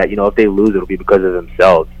Anthony that if they lose, it'll be because of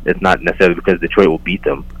themselves. It's not necessarily because Detroit will beat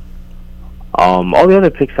them. All the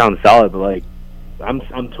other picks sound solid, but I'm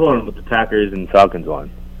torn with the Packers and Falcons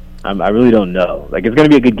one. I really don't know. It's going to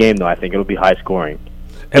be a good game, though. I think it'll be high scoring.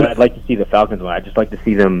 And I'd like to see the Falcons one. I'd just like to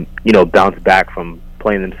see them, bounce back from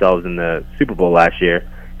playing themselves in the Super Bowl last year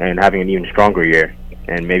and having an even stronger year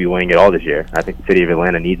and maybe winning it all this year. I think the city of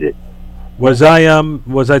Atlanta needs it. Was I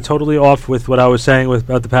totally off with what I was saying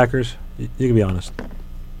about the Packers? You can be honest.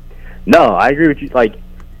 No, I agree with you.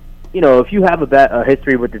 If you have a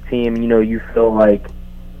history with the team, you feel like.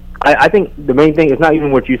 I think the main thing, it's not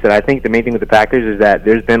even what you said. I think the main thing with the Packers is that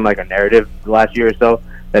there's been a narrative the last year or so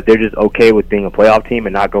that they're just okay with being a playoff team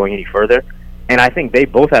and not going any further. And I think they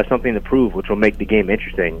both have something to prove, which will make the game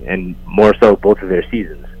interesting, and more so both of their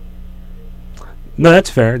seasons. No,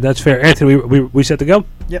 that's fair. That's fair. Anthony, we set to go?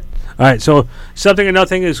 Yep. All right, so Something or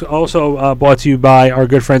Nothing is also brought to you by our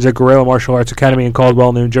good friends at Guerrero Martial Arts Academy in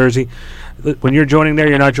Caldwell, New Jersey. When you're joining there,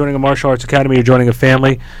 you're not joining a martial arts academy, you're joining a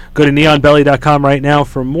family. Go to neonbelly.com right now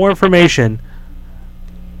for more information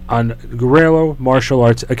on Guerrero Martial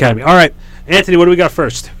Arts Academy. All right, Anthony, what do we got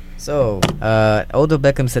first? So, Odell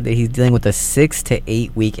Beckham said that he's dealing with a 6 to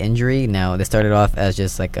 8 week injury. Now, this started off as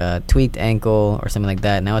just a tweaked ankle or something like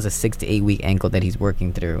that. Now it's a 6 to 8 week ankle that he's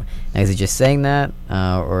working through. Now, is he just saying that,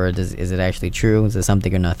 or is it actually true? Is it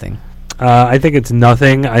something or nothing? I think it's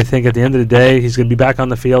nothing. I think at the end of the day, he's going to be back on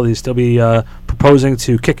the field. He'll still be proposing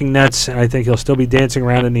to kicking nets, and I think he'll still be dancing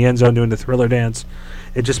around in the end zone doing the Thriller dance.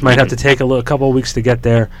 It just might have to take a couple of weeks to get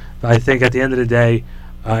there. But I think at the end of the day,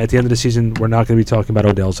 at the end of the season, we're not going to be talking about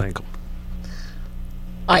Odell's ankle.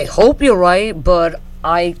 I hope you're right, but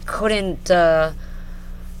I couldn't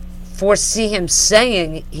foresee him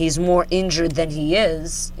saying he's more injured than he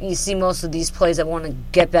is. You see most of these players that want to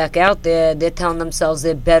get back out there, they're telling themselves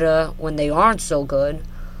they're better when they aren't so good.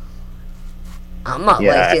 I'm not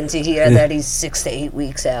liking to hear that he's 6 to 8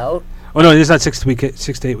 weeks out. Oh, no, it's not 6 to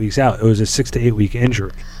 8 weeks out. It was a 6 to 8 week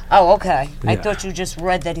injury. Oh, okay. Yeah. I thought you just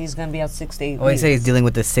read that he's going to be out 6 to 8 weeks. Oh, he said he's dealing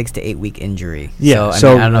with a 6 to 8 week injury. Yeah.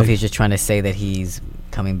 So, I don't know if he's just trying to say that he's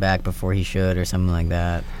coming back before he should or something like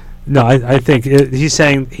that. No, I think he's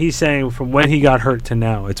saying from when he got hurt to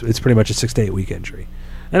now, it's pretty much a 6 to 8 week injury,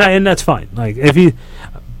 and that's fine. Like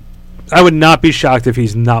I would not be shocked if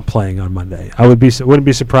he's not playing on Monday. Wouldn't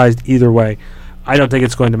be surprised either way. I don't think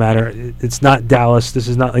it's going to matter. It's not Dallas. This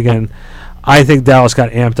is not again. I think Dallas got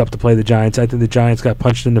amped up to play the Giants. I think the Giants got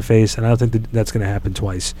punched in the face, and I don't think that's going to happen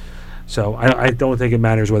twice. So I don't think it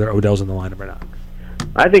matters whether Odell's in the lineup or not.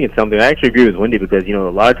 I think it's something. I actually agree with Wendy because, a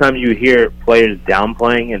lot of times you hear players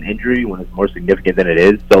downplaying an injury when it's more significant than it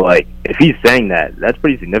is. So, if he's saying that, that's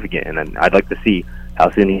pretty significant, and I'd like to see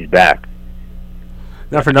how soon he's back.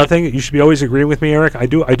 Not for nothing, you should be always agreeing with me, Eric. I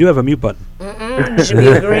do have a mute button. You should be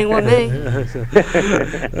agreeing with me.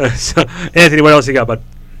 So, Anthony, what else you got, bud?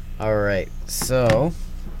 All right, so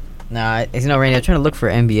Randy, I'm trying to look for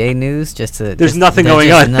NBA news just to. There's nothing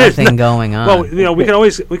going on. Nothing going on. Well, we can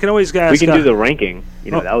always guys. We can do the ranking.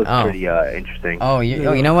 That was pretty interesting.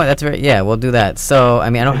 You know what? That's right. Yeah, we'll do that. So, I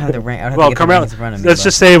don't have the rank. I don't have Carmelo. in front of me, Let's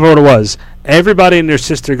just say what it was. Everybody and their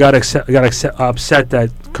sister got upset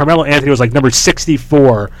that Carmelo Anthony was number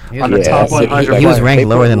 64 on the top 100. He was ranked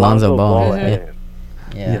lower than Lonzo Ball.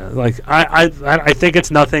 Yeah. I think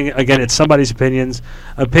it's nothing. Again, it's somebody's opinions.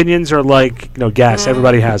 Opinions are like gas.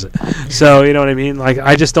 Everybody has it. So you know what I mean.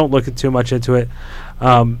 I just don't look too much into it.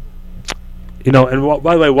 And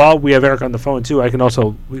by the way, while we have Eric on the phone too, I can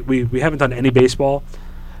also we haven't done any baseball.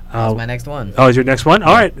 That's my next one. Oh, is your next one?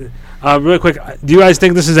 All right. Really quick, do you guys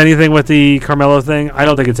think this is anything with the Carmelo thing? I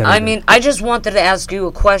don't think it's anything. I just wanted to ask you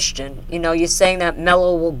a question. You're saying that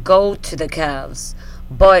Melo will go to the Cavs,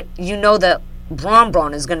 but that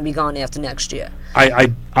Bron is going to be gone after next year.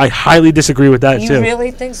 I highly disagree with that, too. You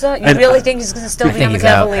really think so? You really think he's going to still be on the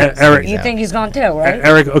Cavaliers? Eric, you think he's gone too, right?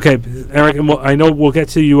 Eric, I know we'll get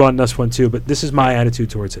to you on this one, too, but this is my attitude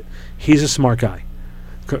towards it. He's a smart guy.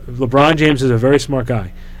 LeBron James is a very smart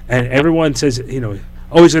guy. And everyone says, he's going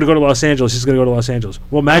to go to Los Angeles. He's going to go to Los Angeles.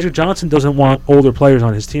 Well, Magic Johnson doesn't want older players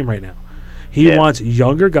on his team right now. He wants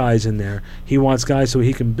younger guys in there. He wants guys so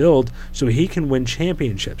he can build, so he can win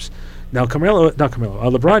championships. Now,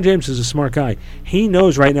 LeBron James is a smart guy. He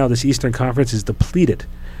knows right now this Eastern Conference is depleted.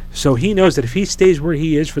 So he knows that if he stays where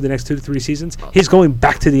he is for the next 2 to 3 seasons, he's going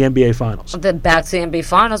back to the NBA Finals. Then back to the NBA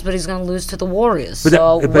Finals, but he's going to lose to the Warriors.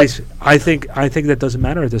 I think that doesn't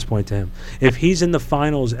matter at this point to him. If he's in the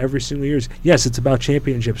Finals every single year, yes, it's about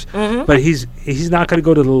championships. Mm-hmm. But he's not going to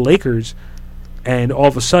go to the Lakers and all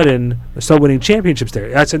of a sudden start winning championships there.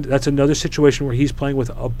 That's another situation where he's playing with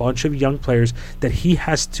a bunch of young players that he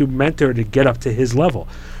has to mentor to get up to his level.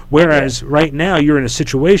 Whereas right now you're in a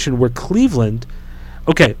situation where Cleveland,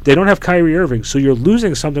 okay, they don't have Kyrie Irving, so you're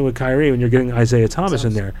losing something with Kyrie when you're getting Isaiah Thomas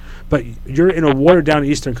in there. But you're in a watered-down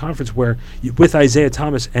Eastern Conference where, with Isaiah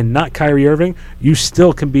Thomas and not Kyrie Irving, you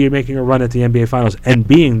still can be making a run at the NBA Finals and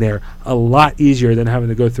being there a lot easier than having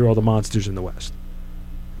to go through all the monsters in the West.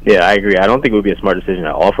 Yeah, I agree. I don't think it would be a smart decision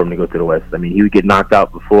at all for him to go to the West. I mean, he would get knocked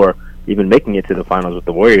out before even making it to the Finals with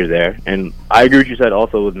the Warriors there. And I agree with you said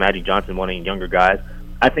also with Magic Johnson wanting younger guys.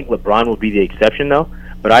 I think LeBron would be the exception, though.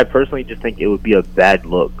 But I personally just think it would be a bad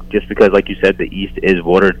look just because, like you said, the East is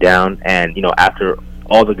watered down. And, after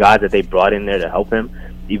all the guys that they brought in there to help him,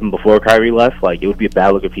 even before Kyrie left, it would be a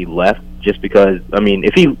bad look if he left just because,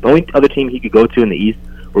 if the only other team he could go to in the East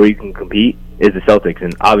where he can compete is the Celtics.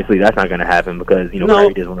 And obviously that's not going to happen because,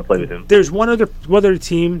 Kyrie doesn't want to play with him. There's one other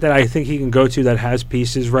team that I think he can go to that has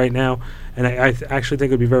pieces right now. And I actually think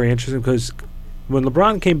it would be very interesting because when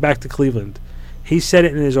LeBron came back to Cleveland, he said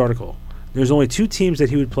it in his article. There's only 2 teams that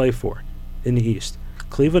he would play for in the East,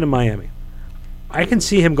 Cleveland and Miami. I can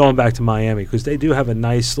see him going back to Miami because they do have a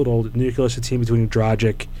nice little nucleus of team between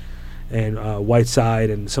Dragic and Whiteside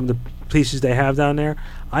and some of the pieces they have down there.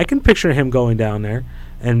 I can picture him going down there.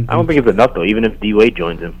 And I don't think it's enough, though, even if D-Wade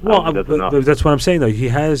joins him. Well, that's what I'm saying, though. He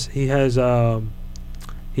has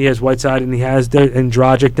Whiteside and he has and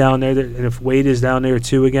Dragic down there, and if Wade is down there,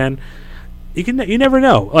 too, again. You never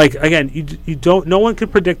know. You don't. No one can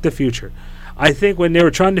predict the future. I think when they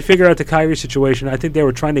were trying to figure out the Kyrie situation, I think they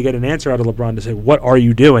were trying to get an answer out of LeBron to say, "What are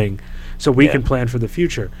you doing?" So we can plan for the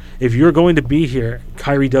future. If you're going to be here,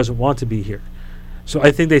 Kyrie doesn't want to be here. So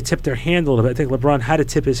I think they tipped their hand a little bit. I think LeBron had to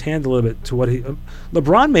tip his hand a little bit to what he.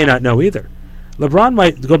 LeBron may not know either. LeBron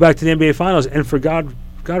might go back to the NBA Finals, and for God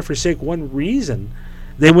forsake, one reason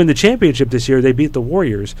they win the championship this year, they beat the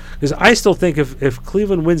Warriors. Because I still think if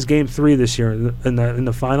Cleveland wins Game 3 this year in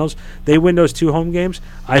the finals, they win those 2 home games,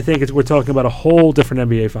 I think we're talking about a whole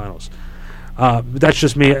different NBA Finals. But that's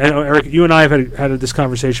just me. And Eric, you and I have had this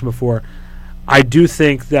conversation before. I do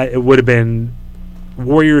think that it would have been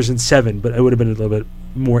Warriors in 7, but it would have been a little bit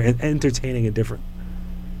more entertaining and different.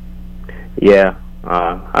 Yeah,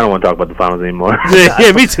 I don't want to talk about the finals anymore.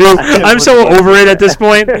 Yeah, me too. I'm so over it at this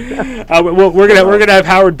point. We're gonna have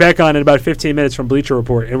Howard Beck on in about 15 minutes from Bleacher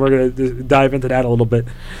Report, and we're gonna dive into that a little bit.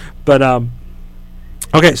 But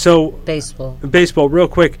okay, so baseball, real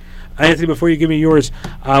quick. Anthony, before you give me yours,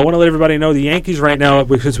 I want to let everybody know the Yankees right now,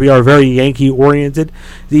 because we are very Yankee-oriented,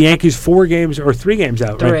 the Yankees 3 games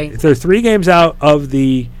out, right? They're 3 games out of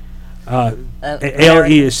the AL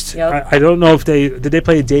East. Yep. I don't know if did they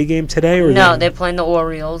play a day game today? Or no, they're playing the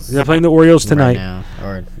Orioles. They're playing the Orioles tonight.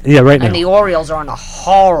 Right now. And the Orioles are on a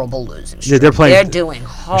horrible losing streak. Yeah, they're playing. They're doing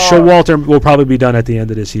horrible. Showalter will probably be done at the end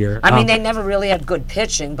of this year. I mean, they never really had good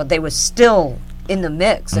pitching, but they were still in the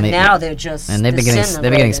mix, and now they're just they've been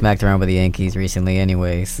getting smacked around by the Yankees recently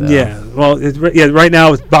anyway. So. Yeah, well, right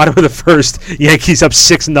now, bottom of the first, Yankees up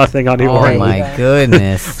 6-0 on the Orioles. Oh my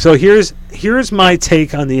goodness! So here's my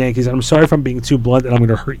take on the Yankees. I'm sorry if I'm being too blunt, and I'm going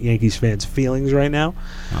to hurt Yankees fans' feelings right now.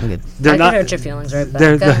 I'm good. I can hurt your feelings right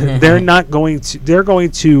back. They're not going to. They're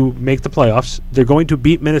going to make the playoffs. They're going to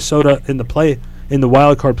beat Minnesota in the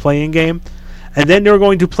wild card playing game, and then they're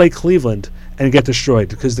going to play Cleveland and get destroyed,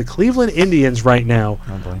 because the Cleveland Indians right now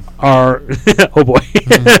are oh boy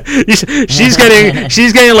she's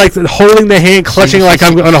getting like holding the hand, clutching like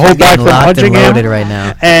I'm going to hold back from punching him right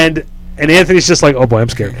now, and Anthony's just like, oh boy, I'm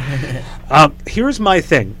scared. Here's my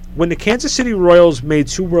thing: when the Kansas City Royals made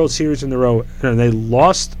 2 World Series in a row and they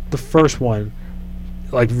lost the first one,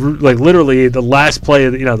 like literally the last play,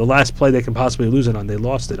 the last play they can possibly lose it on, they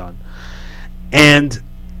lost it on, and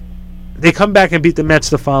they come back and beat the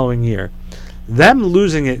Mets the following year. Them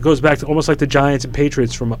losing it goes back to almost like the Giants and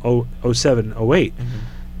Patriots from 07, 08. Mm-hmm.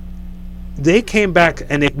 They came back,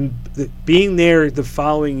 and being there the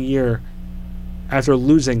following year after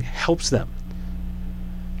losing helps them.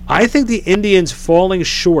 I think the Indians falling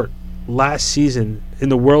short last season in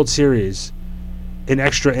the World Series in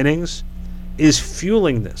extra innings is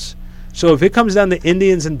fueling this. So if it comes down to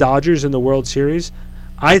Indians and Dodgers in the World Series,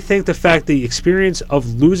 I think the experience of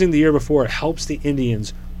losing the year before helps the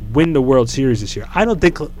Indians win the World Series this year. I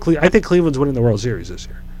think Cleveland's winning the World Series this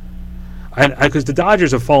year, because the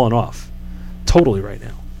Dodgers have fallen off totally right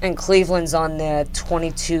now. And Cleveland's on their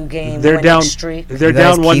 22-game winning streak. They're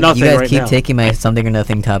down 1-0 right now. You guys keep taking my something or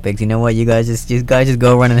nothing topics. You know what? You guys just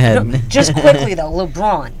go running ahead. No, just quickly though,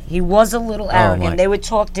 LeBron, he was a little arrogant. They would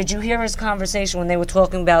talk. Did you hear his conversation when they were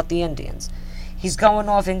talking about the Indians? He's going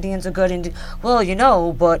off. Indians are good.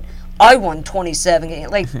 Well, but I won 27 games.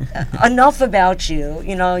 Like, enough about you.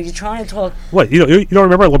 You're trying to talk. What? You don't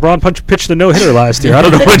remember LeBron pitched the no-hitter last year? I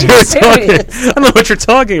don't know what you're talking. I don't know what you're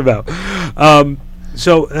talking about.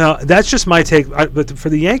 So that's just my take. But for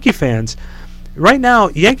the Yankee fans, right now,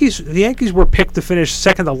 the Yankees were picked to finish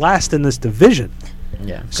second to last in this division.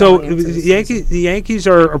 Yeah. So the Yankees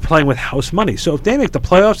are playing with house money. So if they make the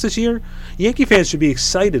playoffs this year, Yankee fans should be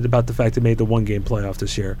excited about the fact they made the 1-game playoff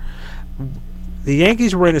this year. The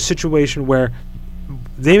Yankees were in a situation where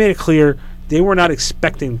they made it clear they were not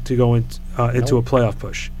expecting to go into a playoff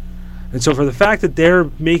push. And so for the fact that they're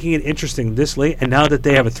making it interesting this late, and now that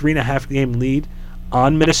they have a 3.5-game lead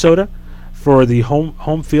on Minnesota for the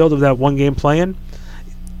home field of that 1-game play-in,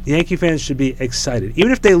 Yankee fans should be excited.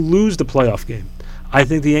 Even if they lose the playoff game, I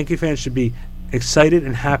think the Yankee fans should be excited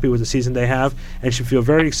and happy with the season they have, and should feel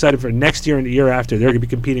very excited for next year and the year after. They're going to be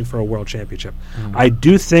competing for a world championship. Mm-hmm. I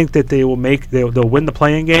do think that they'll win the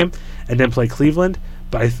play-in game and then play Cleveland,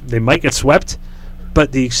 but they might get swept.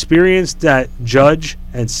 But the experience that Judge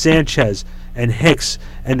and Sanchez and Hicks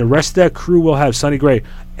and the rest of that crew will have, Sonny Gray,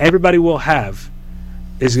 everybody will have,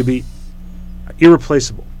 is going to be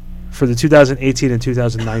irreplaceable for the 2018 and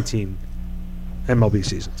 2019 MLB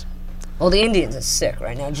seasons. Well, the Indians are sick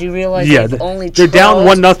right now. Do you realize they're down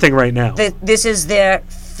 1-0 right now. This is their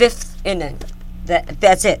 5th inning.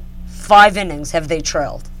 That's it. 5 innings have they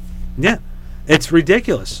trailed. Yeah, it's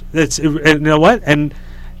ridiculous. And you know what? And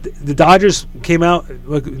the Dodgers came out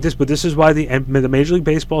but this is why the Major League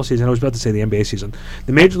Baseball season. I was about to say the NBA season.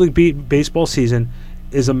 The Major League Baseball season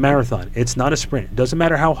is a marathon. It's not a sprint. It doesn't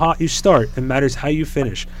matter how hot you start. It matters how you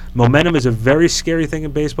finish. Momentum is a very scary thing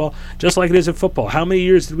in baseball, just like it is in football. How many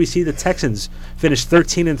years did we see the Texans finish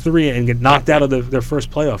 13-3 and get knocked out of their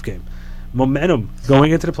first playoff game? Momentum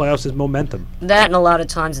going into the playoffs is momentum. That, and a lot of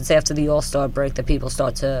times it's after the All-Star break that people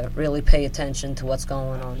start to really pay attention to what's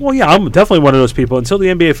going on. Well, yeah, I'm definitely one of those people. Until the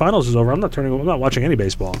NBA Finals is over, I'm not watching any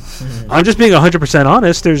baseball. I'm just being 100%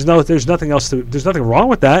 honest. There's nothing else. There's nothing wrong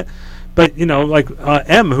with that. But, like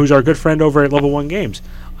M, who's our good friend over at Level 1 Games,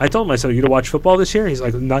 I told him, I said, "You to watch football this year?" He's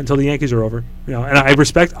like, "Not until the Yankees are over." And I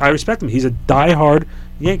respect him. He's a diehard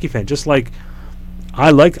Yankee fan, just like I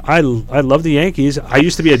love the Yankees. I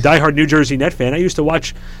used to be a diehard New Jersey Net fan. I used to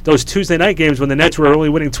watch those Tuesday night games when the Nets were only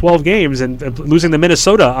winning 12 games and losing to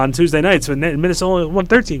Minnesota on Tuesday nights when Minnesota only won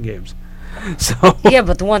 13 games. So Yeah,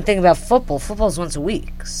 but the one thing about football's once a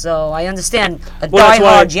week. So I understand a Well, that's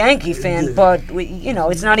why- diehard Yankee fan, but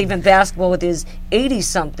it's not even basketball with his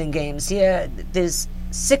 80-something games. Yeah, there's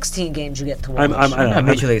 16 games you get to watch. Not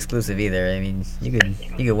mutually exclusive either. I mean, you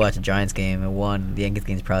could watch a Giants game at 1. The Yankees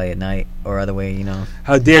game's probably at night or other way.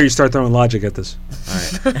 How dare you start throwing logic at this?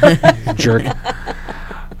 All right. Jerk.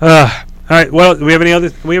 All right. Well, do we have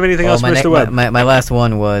anything else, Mr. Webb? My last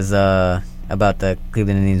one was about the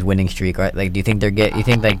Cleveland Indians winning streak. Right? Like, do you think they're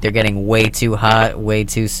getting way too hot, way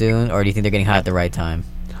too soon, or do you think they're getting hot at the right time?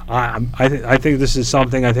 I think this is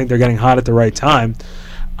something. I think they're getting hot at the right time.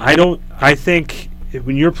 I think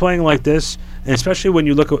when you're playing like this, and especially when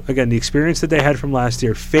you look at, again, the experience that they had from last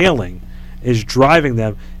year, failing is driving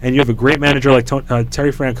them, and you have a great manager like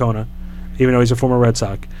Terry Francona, even though he's a former Red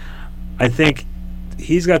Sox. I think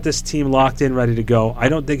he's got this team locked in, ready to go. I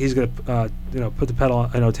don't think he's going to, put the pedal,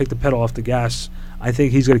 take the pedal off the gas. I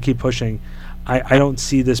think he's going to keep pushing. I don't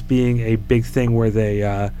see this being a big thing where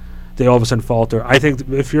they all of a sudden falter. I think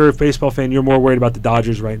if you're a baseball fan, you're more worried about the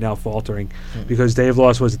Dodgers right now faltering because they've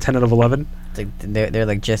lost, was it 10 out of 11? They're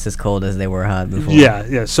like just as cold as they were hot before.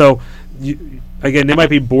 Yeah. So, again, they might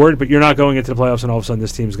be bored, but you're not going into the playoffs and all of a sudden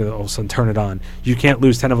this team's going to all of a sudden turn it on. You can't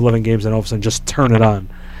lose 10 of 11 games and all of a sudden just turn it on.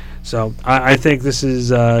 So I think this is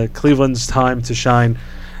Cleveland's time to shine.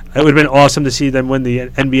 It would have been awesome to see them win the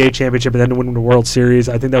NBA championship and then win the World Series.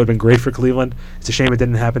 I think that would have been great for Cleveland. It's a shame it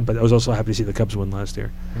didn't happen, but I was also happy to see the Cubs win last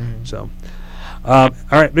year. So, all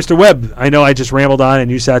right, Mr. Webb, I know I just rambled on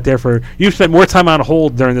and you sat there you spent more time on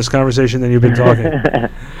hold during this conversation than you've been talking.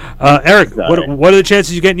 Eric, what are the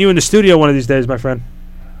chances of getting you in the studio one of these days, my friend?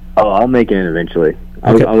 Oh, I'll make it in eventually.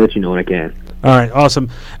 Okay. I'll let you know when I can. All right,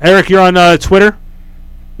 awesome. Eric, you're on Twitter?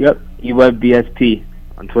 Yep, EWebBSP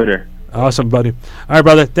on Twitter. Awesome, buddy. All right,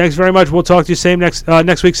 brother. Thanks very much. We'll talk to you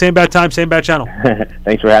next week, same bad time, same bad channel.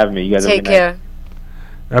 Thanks for having me. You guys Take care.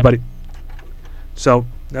 All right, buddy. So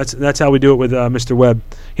that's how we do it with Mr. Webb.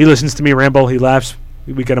 He listens to me ramble. He laughs.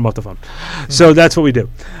 We get him off the phone. So that's what we do.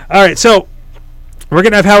 All right, so we're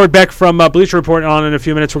going to have Howard Beck from Bleacher Report on in a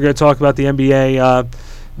few minutes. We're going to talk about the NBA.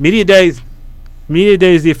 Media Day. Media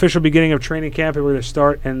Day is the official beginning of training camp, and we're going to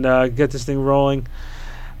start and get this thing rolling.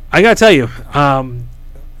 I got to tell you,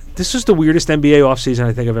 this was the weirdest NBA offseason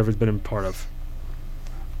I think I've ever been a part of.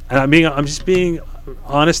 And I'm just being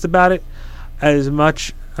honest about it. As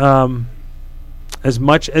much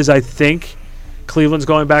as I think Cleveland's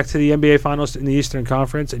going back to the NBA Finals in the Eastern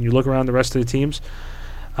Conference, and you look around the rest of the teams,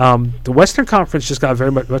 the Western Conference just got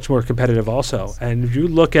very much more competitive also. And if you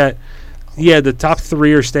look at, the top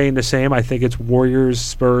three are staying the same. I think it's Warriors,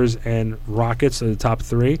 Spurs, and Rockets are the top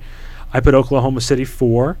three. I put Oklahoma City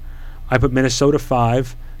 4. I put Minnesota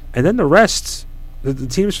 5. And then the rest, the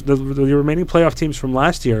teams, the remaining playoff teams from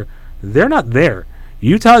last year, they're not there.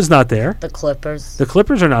 Utah's not there. The Clippers. The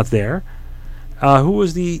Clippers are not there. Who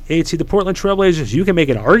was the 8 seed? The Portland Trailblazers. You can make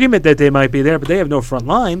an argument that they might be there, but they have no front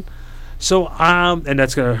line. So, and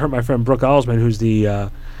that's going to hurt my friend Brooke Osmond, who's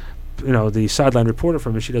the sideline reporter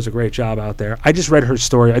for me. She does a great job out there. I just read her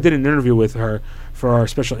story. I did an interview with her for our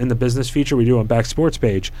special In the Business feature we do on Back Sports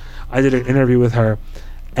page. I did an interview with her.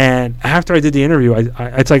 And after I did the interview,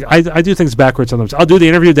 I do things backwards sometimes. I'll do the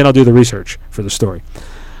interview, then I'll do the research for the story.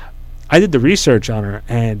 I did the research on her,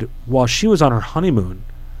 and while she was on her honeymoon,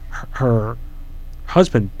 her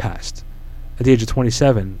husband passed at the age of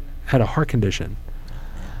 27, had a heart condition.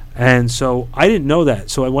 And so I didn't know that.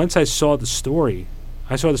 So once I saw the story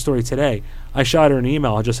today, I shot her an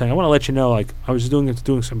email just saying, I want to let you know, like, I was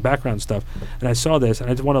doing some background stuff, and I saw this, and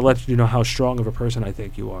I just want to let you know how strong of a person I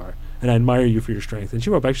think you are, and I admire you for your strength. And she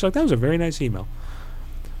wrote back, she's like, that was a very nice email.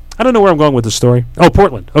 I don't know where I'm going with the story. Oh,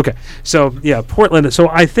 Portland. Okay. So, yeah, Portland. So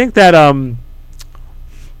I think that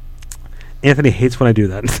Anthony hates when I do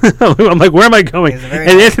that. I'm like, where am I going?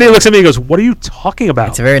 And Anthony looks at me and goes, what are you talking about?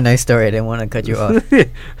 It's a very nice story. I didn't want to cut you off.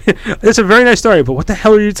 It's a very nice story, but what the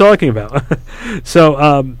hell are you talking about?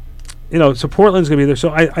 So, so Portland's going to be there.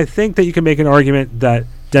 So I think that you can make an argument that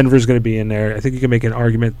Denver's going to be in there. I think you can make an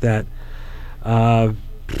argument that I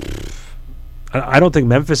don't think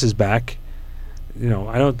Memphis is back.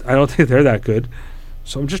 I don't think they're that good.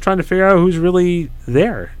 So I'm just trying to figure out who's really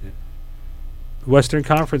there, Western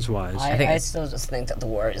Conference wise. I still just think that the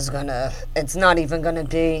Warriors it's not even gonna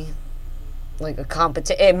be like a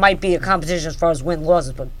competition. It might be a competition as far as win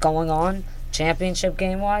losses, but going on championship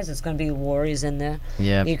game wise, it's gonna be the Warriors in there.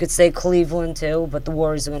 Yeah. You could say Cleveland too, but the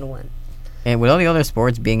Warriors are gonna win. And with all the other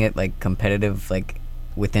sports being at like competitive, like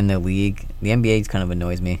within the league. The NBA kind of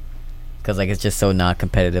annoys me because like it's just so not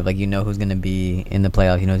competitive. Like you know who's gonna be in the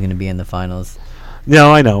playoffs, you know who's gonna be in the finals.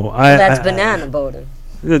 No, I know. That's banana boating.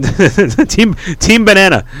 Team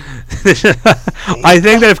Banana. I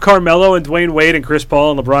think that if Carmelo and Dwayne Wade and Chris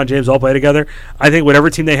Paul and LeBron James all play together, I think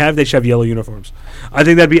whatever team they have, they should have yellow uniforms. I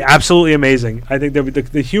think that'd be absolutely amazing. I think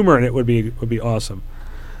the humor in it would be awesome.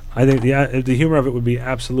 I think the humor of it would be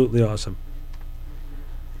absolutely awesome.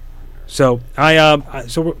 So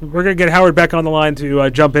we're gonna get Howard back on the line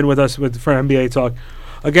to jump in with us for NBA talk.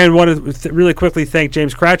 Again, want to really quickly thank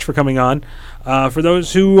James Cratch for coming on. For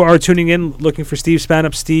those who are tuning in, looking for Steve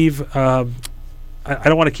Spanup, Steve, I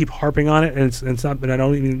don't want to keep harping on it, and it's not. And I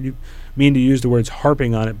don't even mean to use the words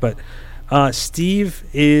harping on it, but Steve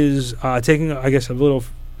is taking, I guess, a little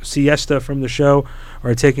siesta from the show,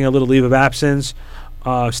 or taking a little leave of absence.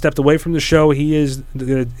 Stepped away from the show. He's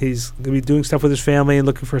gonna be doing stuff with his family and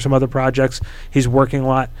looking for some other projects. He's working a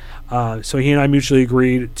lot, so he and I mutually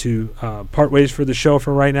agreed to part ways for the show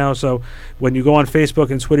for right now. So when you go on Facebook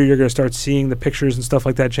and Twitter, you're going to start seeing the pictures and stuff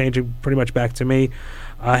like that changing pretty much back to me.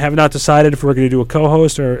 I have not decided if we're going to do a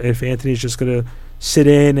co-host or if Anthony's just going to sit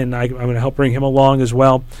in, and I'm going to help bring him along as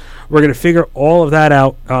well. We're going to figure all of that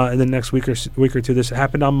out in the next week or two. This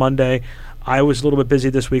happened on Monday. I was a little bit busy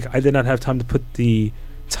this week. I did not have time to put the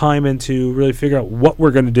time in to really figure out what we're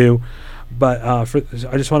going to do. But I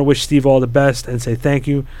just want to wish Steve all the best and say thank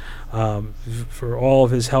you for all of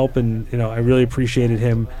his help. And, I really appreciated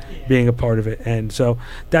him being a part of it. And so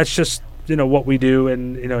that's just, what we do.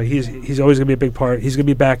 And, he's always going to be a big part. He's going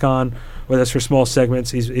to be back on with us for small segments.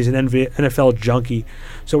 He's an NFL junkie.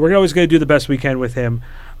 So we're always going to do the best we can with him.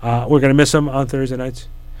 We're going to miss him on Thursday nights.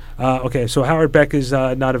 Okay, so Howard Beck is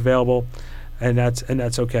not available. And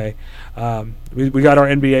that's okay. We got our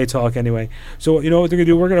NBA talk anyway. So what we're gonna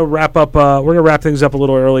do? We're gonna wrap up. We're gonna wrap things up a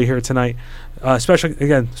little early here tonight. Special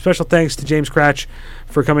thanks to James Cratch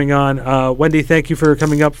for coming on. Wendy, thank you for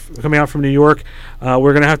coming out from New York.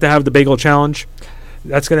 We're gonna have the bagel challenge.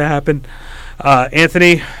 That's gonna happen.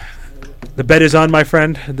 Anthony, the bet is on, my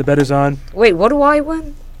friend. The bet is on. Wait, what do I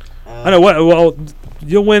win? I know what. Well,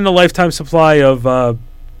 you'll win a lifetime supply of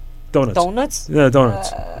donuts. Donuts? Yeah,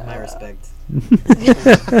 donuts. My respect.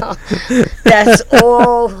 That's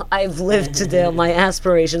all I've lived to do. My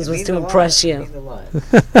aspirations was to impress you.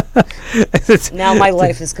 Now my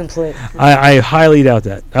life is complete. I highly doubt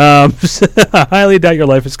that. I highly doubt your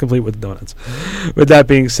life is complete with donuts. With that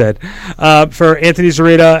being said, for Anthony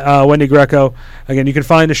Zarita, Wendy Greco, again, you can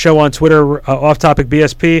find the show on Twitter, Off Topic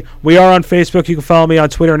BSP. We are on Facebook. You can follow me on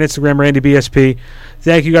Twitter and Instagram, Randy BSP.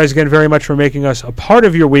 Thank you guys again very much for making us a part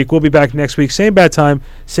of your week. We'll be back next week. Same bad time,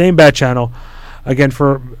 same bad channel. Again,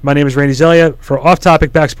 my name is Randy Zelia for Off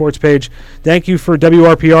Topic Back Sports Page. Thank you for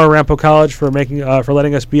WRPR Rampo College for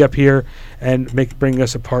letting us be up here and bringing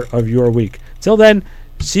us a part of your week. Till then,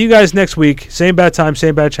 see you guys next week. Same bad time,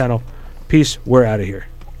 same bad channel. Peace. We're out of here.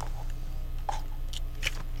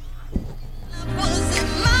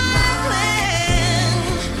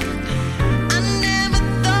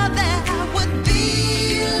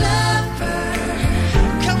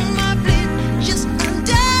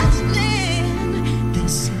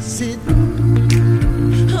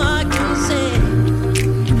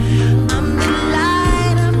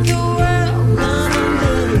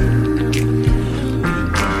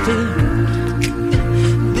 Feel